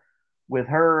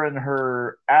her and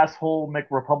her asshole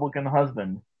McRepublican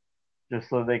husband, just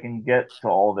so they can get to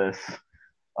all this.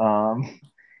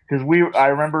 Because I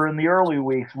remember in the early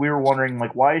weeks we were wondering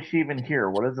like, why is she even here?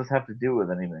 What does this have to do with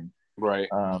anything? Right.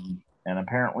 And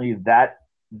apparently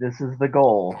this is the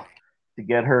goal, to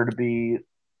get her to be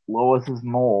Lois's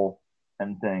mole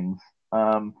and things.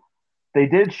 They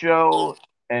did show,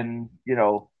 and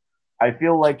I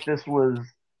feel like this was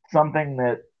something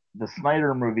that the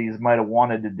Snyder movies might have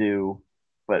wanted to do,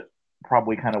 but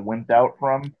probably kind of wimped out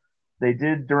from. They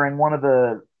did during one of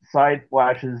the side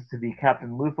flashes to the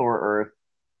Captain Luthor Earth.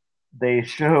 They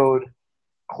showed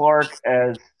Clark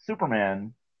as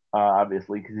Superman,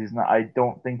 obviously, because he's not. I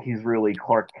don't think he's really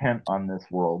Clark Kent on this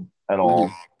world at all.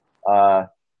 Mhm.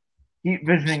 Heat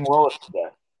visioning Lois to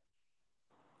death.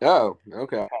 Oh,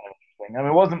 okay. Thing.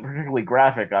 It wasn't particularly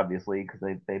graphic, obviously, because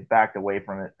they backed away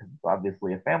from it. It's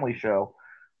obviously a family show,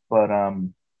 but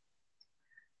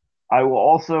I will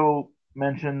also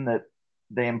mention that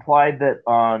they implied that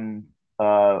on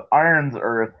Iron's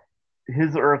Earth,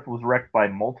 his Earth was wrecked by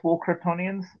multiple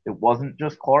Kryptonians. It wasn't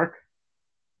just Clark,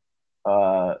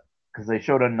 because they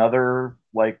showed another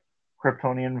like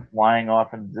Kryptonian flying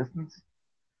off in existence.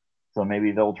 So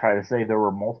maybe they'll try to say there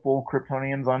were multiple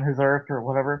Kryptonians on his Earth or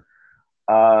whatever.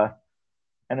 Uh,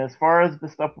 and as far as the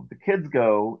stuff with the kids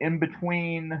go, in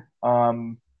between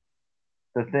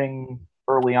the thing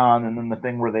early on and then the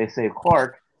thing where they save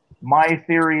Clark, my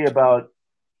theory about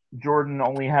Jordan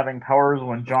only having powers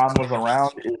when John was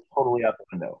around is totally out the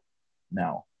window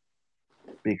now,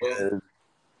 because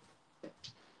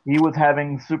he was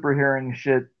having super hearing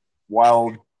shit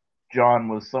while John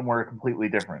was somewhere completely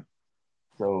different.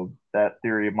 So that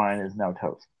theory of mine is now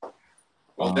toast.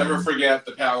 We'll never forget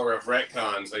the power of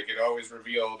retcons. They could always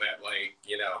reveal that, like,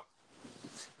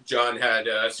 John had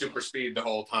super speed the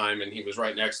whole time and he was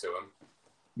right next to him.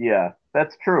 Yeah,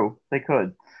 that's true. They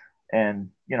could. And,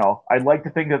 I'd like to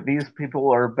think that these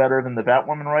people are better than the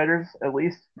Batwoman writers, at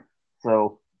least.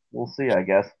 So we'll see, I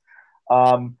guess.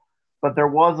 But there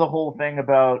was a whole thing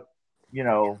about,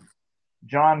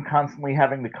 John constantly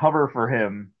having to cover for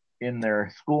him in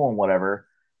their school and whatever.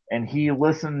 And he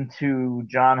listened to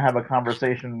John have a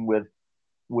conversation with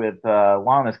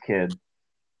Lana's kid.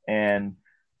 And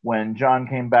when John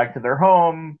came back to their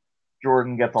home,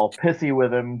 Jordan gets all pissy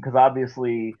with him because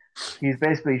obviously he's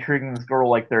basically treating this girl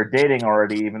like they're dating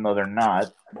already, even though they're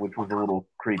not, which was a little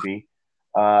creepy.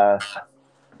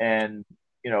 And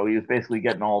he was basically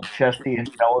getting all chesty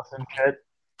and jealous and shit.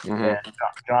 Mm-hmm. And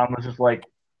John was just like,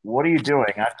 "What are you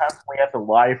doing? I constantly have to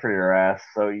lie for your ass,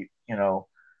 so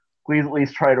please at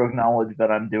least try to acknowledge that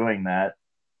I'm doing that,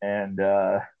 and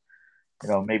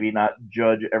maybe not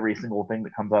judge every single thing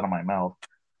that comes out of my mouth."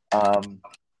 So,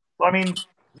 I mean,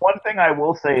 one thing I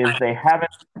will say is they haven't.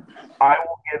 I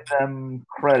will give them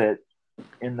credit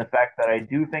in the fact that I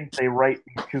do think they write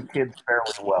these two kids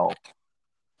fairly well.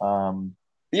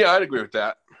 Yeah, I'd agree with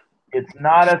that. It's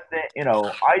not a thing,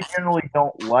 I generally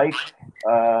don't like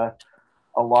a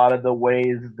lot of the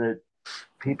ways that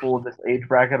people in this age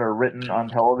bracket are written on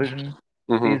television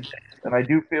these days. And I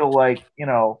do feel like,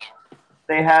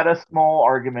 they had a small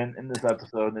argument in this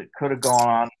episode that could have gone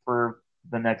on for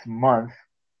the next month,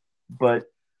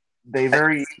 but they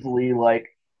very easily, like,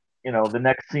 the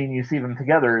next scene you see them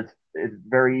together, it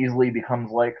very easily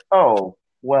becomes like, oh,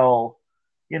 well,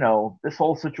 this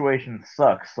whole situation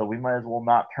sucks, so we might as well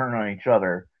not turn on each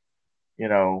other,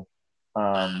 So,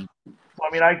 I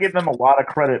mean, I give them a lot of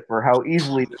credit for how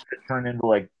easily this could turn into,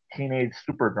 like, teenage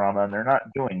super drama, and they're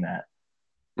not doing that.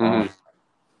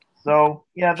 So,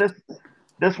 yeah,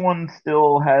 this one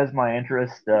still has my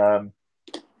interest.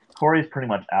 Corey's pretty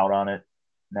much out on it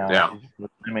now. Yeah.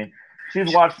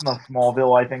 She's watched enough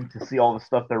Smallville, I think, to see all the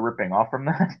stuff they're ripping off from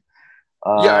that.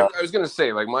 Yeah, I was going to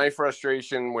say, like, my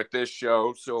frustration with this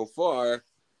show so far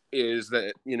is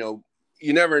that,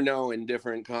 you never know in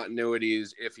different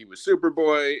continuities if he was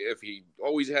Superboy, if he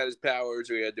always had his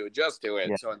powers, or he had to adjust to it.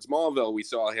 Yeah. So in Smallville, we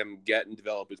saw him get and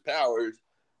develop his powers.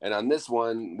 And on this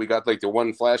one, we got, like, the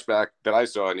one flashback that I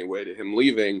saw anyway to him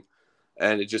leaving,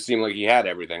 and it just seemed like he had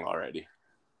everything already.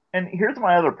 And here's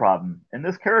my other problem. And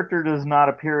this character does not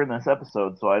appear in this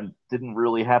episode, so I didn't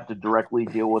really have to directly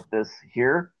deal with this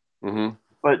here. Mm-hmm.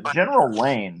 But General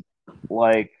Lane,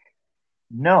 like,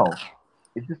 no,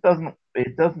 it just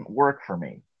doesn't work for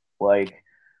me. Like,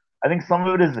 I think some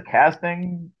of it is the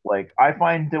casting. Like, I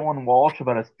find Dylan Walsh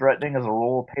about as threatening as a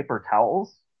roll of paper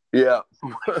towels. Yeah.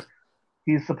 So, like,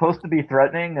 he's supposed to be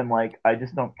threatening, and, like, I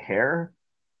just don't care.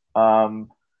 And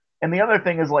the other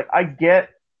thing is, like, I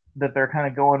get that they're kind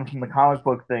of going from the comic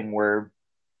book thing where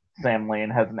Sam Lane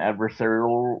has an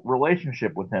adversarial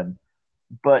relationship with him.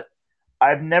 But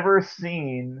I've never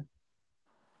seen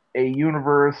a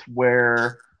universe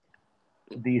where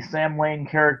the Sam Lane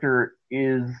character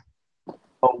is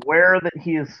aware that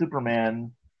he is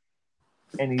Superman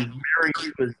and he's married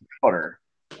to his daughter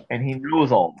and he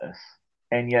knows all this.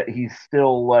 And yet he's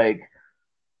still like,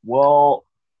 well,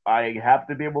 I have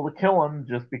to be able to kill him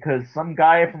just because some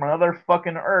guy from another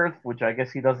fucking Earth, which I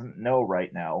guess he doesn't know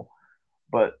right now,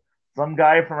 but some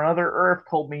guy from another Earth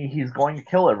told me he's going to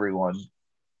kill everyone.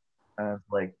 And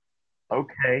it's like,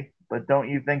 okay, but don't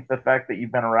you think the fact that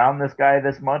you've been around this guy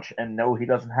this much and know he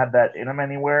doesn't have that in him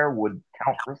anywhere would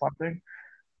count for something?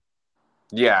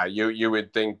 Yeah, you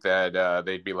would think that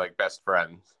they'd be like best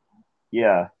friends.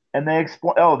 Yeah. And they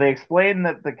explain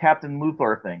that the Captain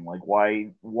Luthor thing, like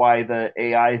why the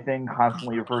AI thing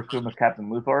constantly refers to him as Captain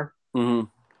Luthor. Mm-hmm.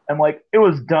 And like it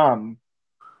was dumb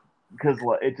because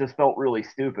it just felt really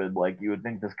stupid. Like you would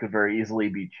think this could very easily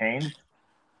be changed,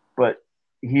 but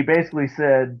he basically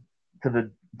said to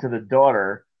the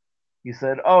daughter, he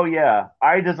said, "Oh yeah,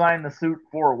 I designed the suit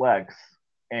for Lex,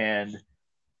 and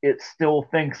it still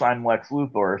thinks I'm Lex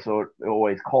Luthor, so it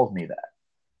always calls me that."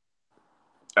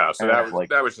 Oh, so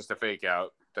that was just a fake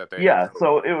out that they. Yeah,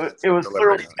 so it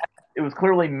was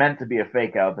clearly meant to be a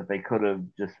fake out that they could have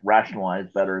just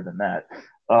rationalized better than that.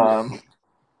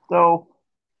 So,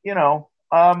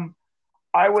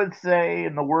 I would say,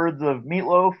 in the words of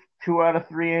Meatloaf, 2 out of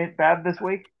 3 ain't bad this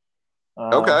week.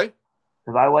 Okay.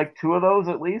 Because I like 2 of those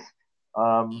at least.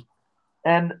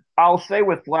 And I'll say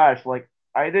with Flash, like,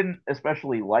 I didn't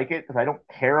especially like it because I don't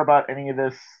care about any of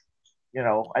this.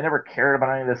 I never cared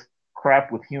about any of this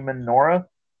crap with human Nora.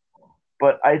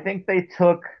 But I think they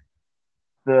took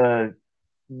the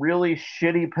really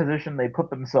shitty position they put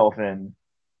themselves in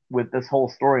with this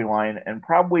whole storyline and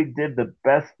probably did the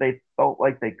best they felt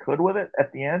like they could with it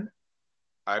at the end.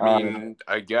 I mean,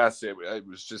 I guess it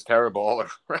was just terrible all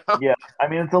around. Yeah, I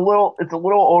mean it's a little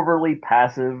overly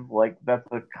passive. Like that's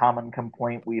a common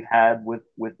complaint we've had with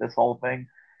this whole thing.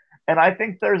 And I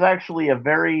think there's actually a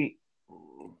very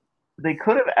they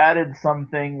could have added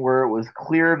something where it was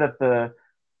clear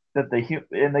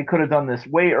and they could have done this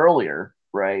way earlier,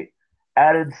 right?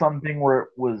 Added something where it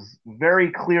was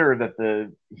very clear that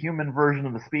the human version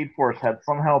of the Speed Force had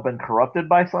somehow been corrupted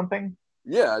by something.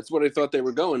 Yeah, that's what I thought they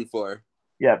were going for.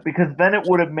 Yeah, because then it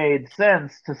would have made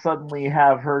sense to suddenly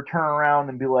have her turn around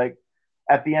and be like,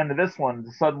 at the end of this one,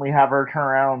 to suddenly have her turn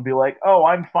around and be like, oh,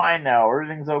 I'm fine now.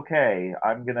 Everything's okay.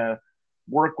 I'm going to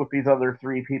work with these other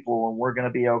three people and we're going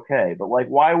to be okay. But, like,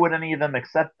 why would any of them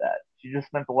accept that? She just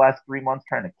spent the last 3 months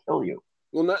trying to kill you.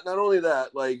 Well, not only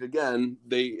that, like again,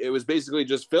 it was basically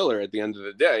just filler at the end of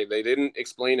the day. They didn't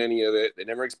explain any of it. They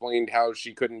never explained how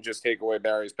she couldn't just take away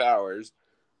Barry's powers,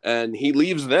 and he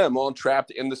leaves them all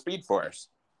trapped in the Speed Force.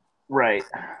 Right.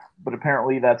 But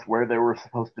apparently that's where they were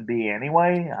supposed to be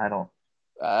anyway.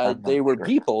 They were sure.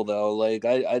 People though. Like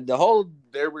the whole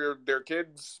they were their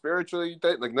kids spiritually.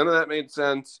 Like none of that made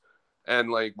sense.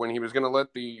 And like when he was going to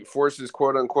let the forces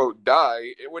quote unquote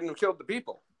die, it wouldn't have killed the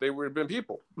people. They would have been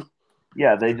people.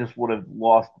 Yeah, they just would have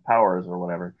lost powers or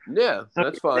whatever. Yeah, so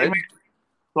that's fine.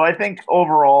 So I think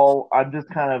overall, I'm just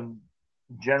kind of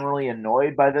generally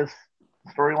annoyed by this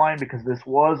storyline because this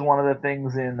was one of the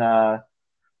things in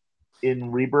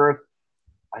Rebirth.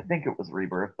 I think it was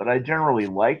Rebirth, but I generally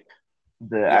liked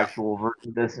the actual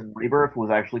version of this in Rebirth was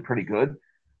actually pretty good.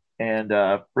 And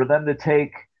for them to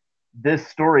take this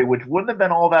story, which wouldn't have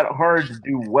been all that hard to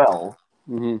do well,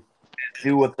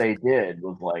 do what they did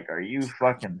was like, are you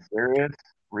fucking serious?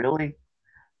 Really?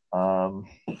 So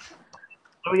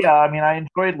yeah, I mean, I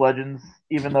enjoyed Legends,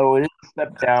 even though it is a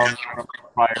step down from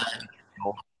prior.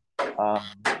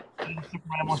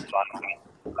 Superman was fun.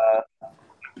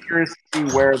 I'm curious to see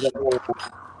where the whole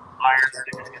Iron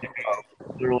thing is going to go.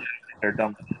 Clearly, they're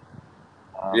done with it.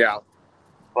 Yeah.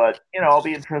 But I'll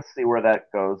be interested to see where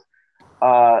that goes.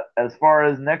 As far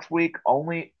as next week,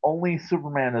 only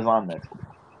Superman is on next week.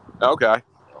 Okay.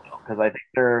 Because I think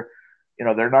they're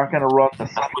not going to run the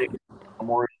Sunday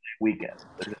Memorial Day weekend.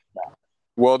 They're just not.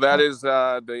 Well, that is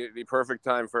the perfect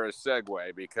time for a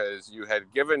segue because you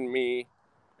had given me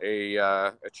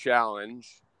a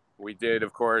challenge. We did,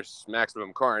 of course,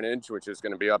 Maximum Carnage, which is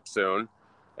going to be up soon.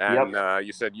 And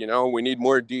you said, we need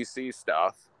more DC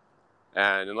stuff.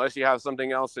 And unless you have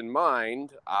something else in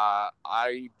mind,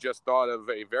 I just thought of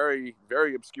a very,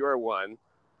 very obscure one.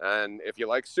 And if you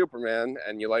like Superman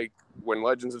and you like When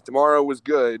Legends of Tomorrow was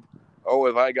good, oh,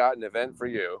 have I got an event for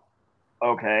you.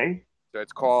 Okay. So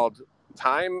it's called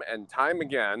Time and Time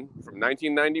Again from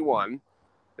 1991.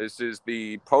 This is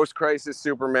the post-crisis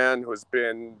Superman who has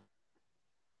been...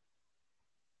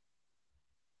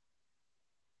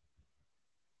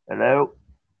 Hello?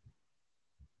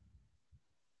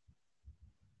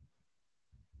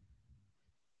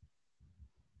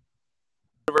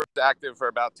 active for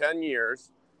about 10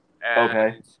 years.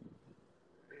 And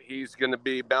he's going to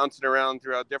be bouncing around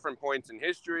throughout different points in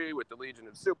history with the Legion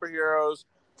of Superheroes.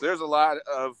 So there's a lot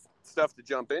of stuff to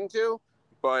jump into,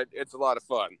 but it's a lot of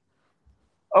fun.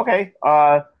 Okay.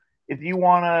 If you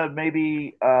want to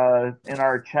maybe in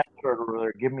our chat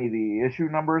or give me the issue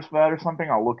numbers for that or something,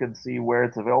 I'll look and see where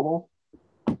it's available.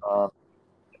 Do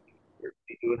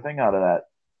a thing out of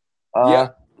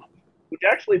that. Which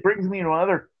actually brings me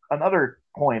to another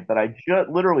point that I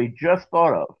literally just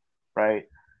thought of, right?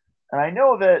 And I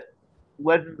know that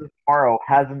Legends of Tomorrow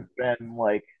hasn't been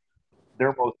like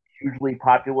their most hugely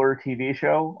popular TV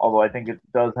show, although I think it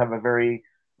does have a very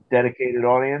dedicated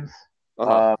audience.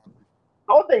 How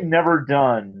have they never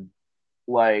done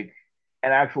like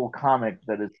an actual comic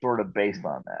that is sort of based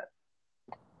on that?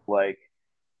 Like,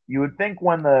 you would think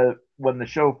when the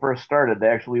show first started, they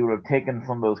actually would have taken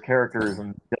some of those characters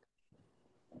and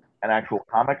an actual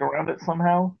comic around it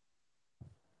somehow.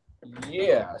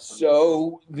 Yeah,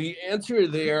 so the answer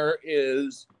there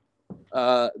is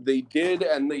they did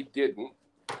and they didn't.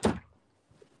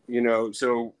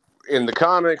 So in the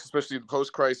comics, especially the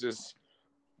post-crisis,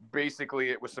 basically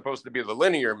it was supposed to be the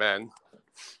linear men.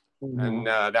 And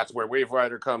that's where Wave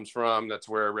Rider comes from. That's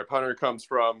where Rip Hunter comes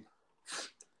from.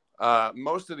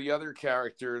 Most of the other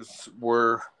characters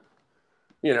were,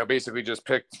 basically just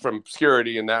picked from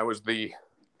obscurity, and that was the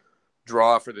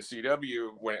draw for the CW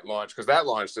when it launched, because that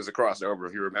launched as a crossover,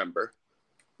 if you remember.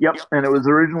 Yep, and it was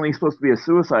originally supposed to be a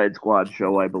Suicide Squad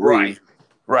show, I believe.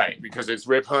 Right, because it's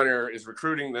Rip Hunter is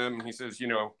recruiting them. He says,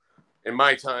 in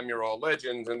my time, you're all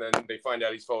legends, and then they find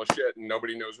out he's full of shit, and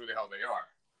nobody knows who the hell they are.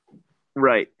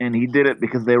 Right, and he did it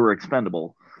because they were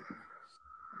expendable.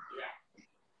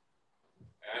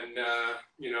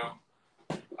 Yeah,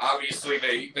 and obviously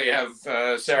they have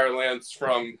Sarah Lance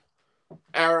from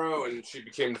Arrow, and she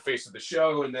became the face of the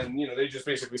show, and then they just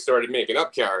basically started making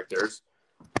up characters,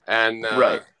 and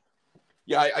right.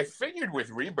 Yeah, I figured with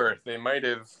Rebirth they might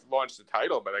have launched the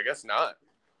title, but I guess not.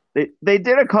 They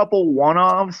did a couple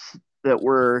one-offs that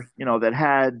were that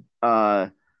had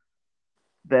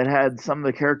some of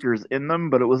the characters in them,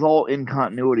 but it was all in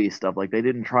continuity stuff. Like they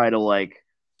didn't try to like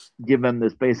give them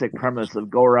this basic premise of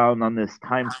go around on this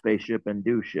time spaceship and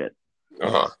do shit.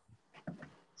 Uh-huh.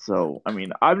 So I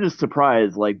mean, I'm just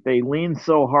surprised. Like they leaned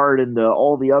so hard into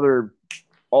all the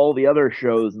other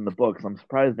shows in the books. I'm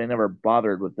surprised they never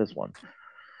bothered with this one.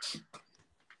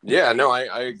 Yeah, no,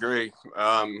 I agree.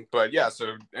 But yeah,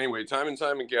 so anyway, time and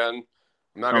time again,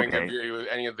 I'm not going to give you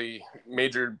any of the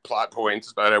major plot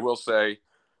points, but I will say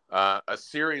a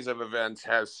series of events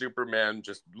has Superman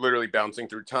just literally bouncing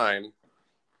through time.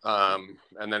 And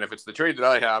then if it's the trade that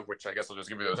I have, which I guess I'll just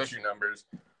give you those issue numbers,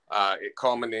 it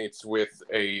culminates with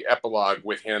a epilogue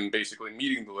with him basically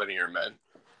meeting the Linear Men.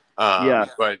 Yeah.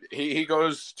 But he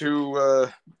goes to,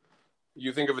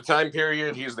 you think of a time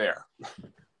period, he's there.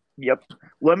 Yep.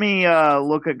 Let me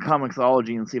look at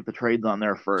Comixology and see if the trade's on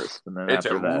there first, and then It's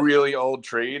after that. Really old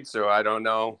trade, so I don't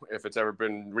know if it's ever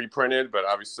been reprinted. But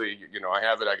obviously, I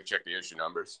have it. I can check the issue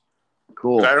numbers.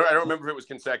 Cool. I don't remember if it was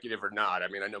consecutive or not. I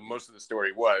mean, I know most of the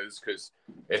story was because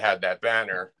it had that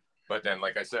banner. But then,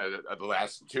 like I said, the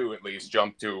last two at least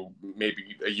jumped to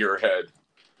maybe a year ahead.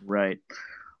 Right.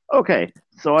 Okay,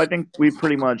 so I think we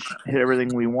pretty much hit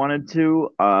everything we wanted to.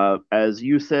 As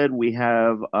you said, we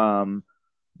have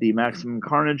the Maximum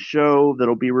Carnage show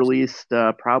that'll be released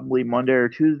probably Monday or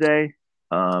Tuesday,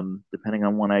 depending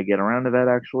on when I get around to that,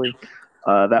 actually.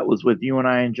 That was with you and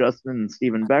I and Justin and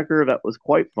Stephen Becker. That was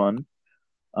quite fun.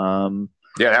 Yeah,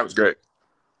 that was great.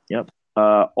 Yep.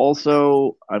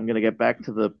 Also, I'm going to get back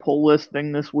to the pull list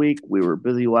thing this week. We were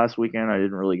busy last weekend. I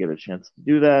didn't really get a chance to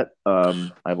do that. I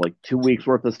have like 2 weeks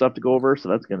worth of stuff to go over, so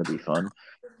that's going to be fun.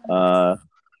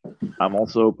 I'm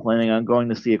also planning on going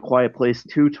to see A Quiet Place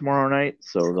 2 tomorrow night,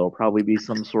 so there'll probably be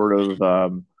some sort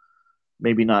of,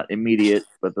 maybe not immediate,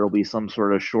 but there'll be some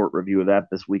sort of short review of that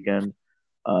this weekend.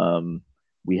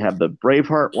 We have the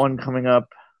Braveheart one coming up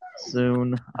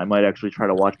soon. I might actually try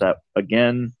to watch that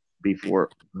again before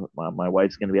my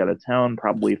wife's going to be out of town,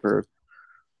 probably for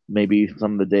maybe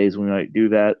some of the days we might do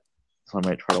that. So I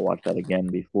might try to watch that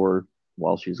again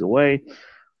while she's away.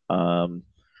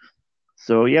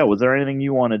 So yeah, was there anything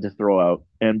you wanted to throw out?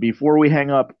 And before we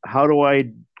hang up, how do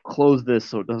I close this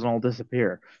so it doesn't all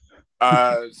disappear?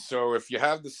 So if you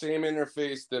have the same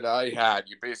interface that I had,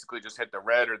 you basically just hit the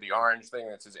red or the orange thing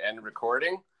that says end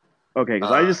recording. Okay,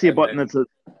 because I just see a button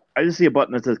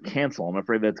that says cancel. I'm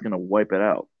afraid that's going to wipe it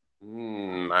out.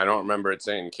 I don't remember it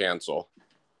saying cancel.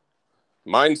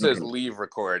 Mine says leave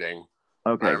recording.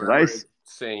 Okay, because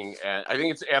saying I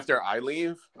think it's after I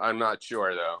leave. I'm not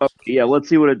sure though. Okay, yeah, let's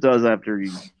see what it does after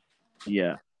you.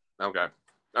 Yeah. Okay.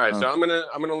 All right, so I'm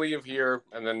gonna leave here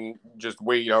and then just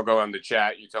wait. I'll go on the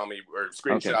chat. You tell me or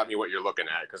screenshot me what you're looking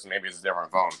at because maybe it's a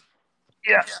different phone.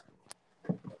 Yeah.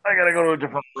 I gotta go to a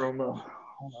different room though.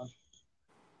 Hold on.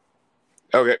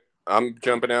 Okay, I'm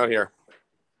jumping out here.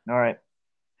 All right.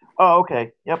 Oh,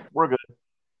 okay. Yep, we're good.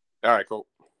 All right, cool.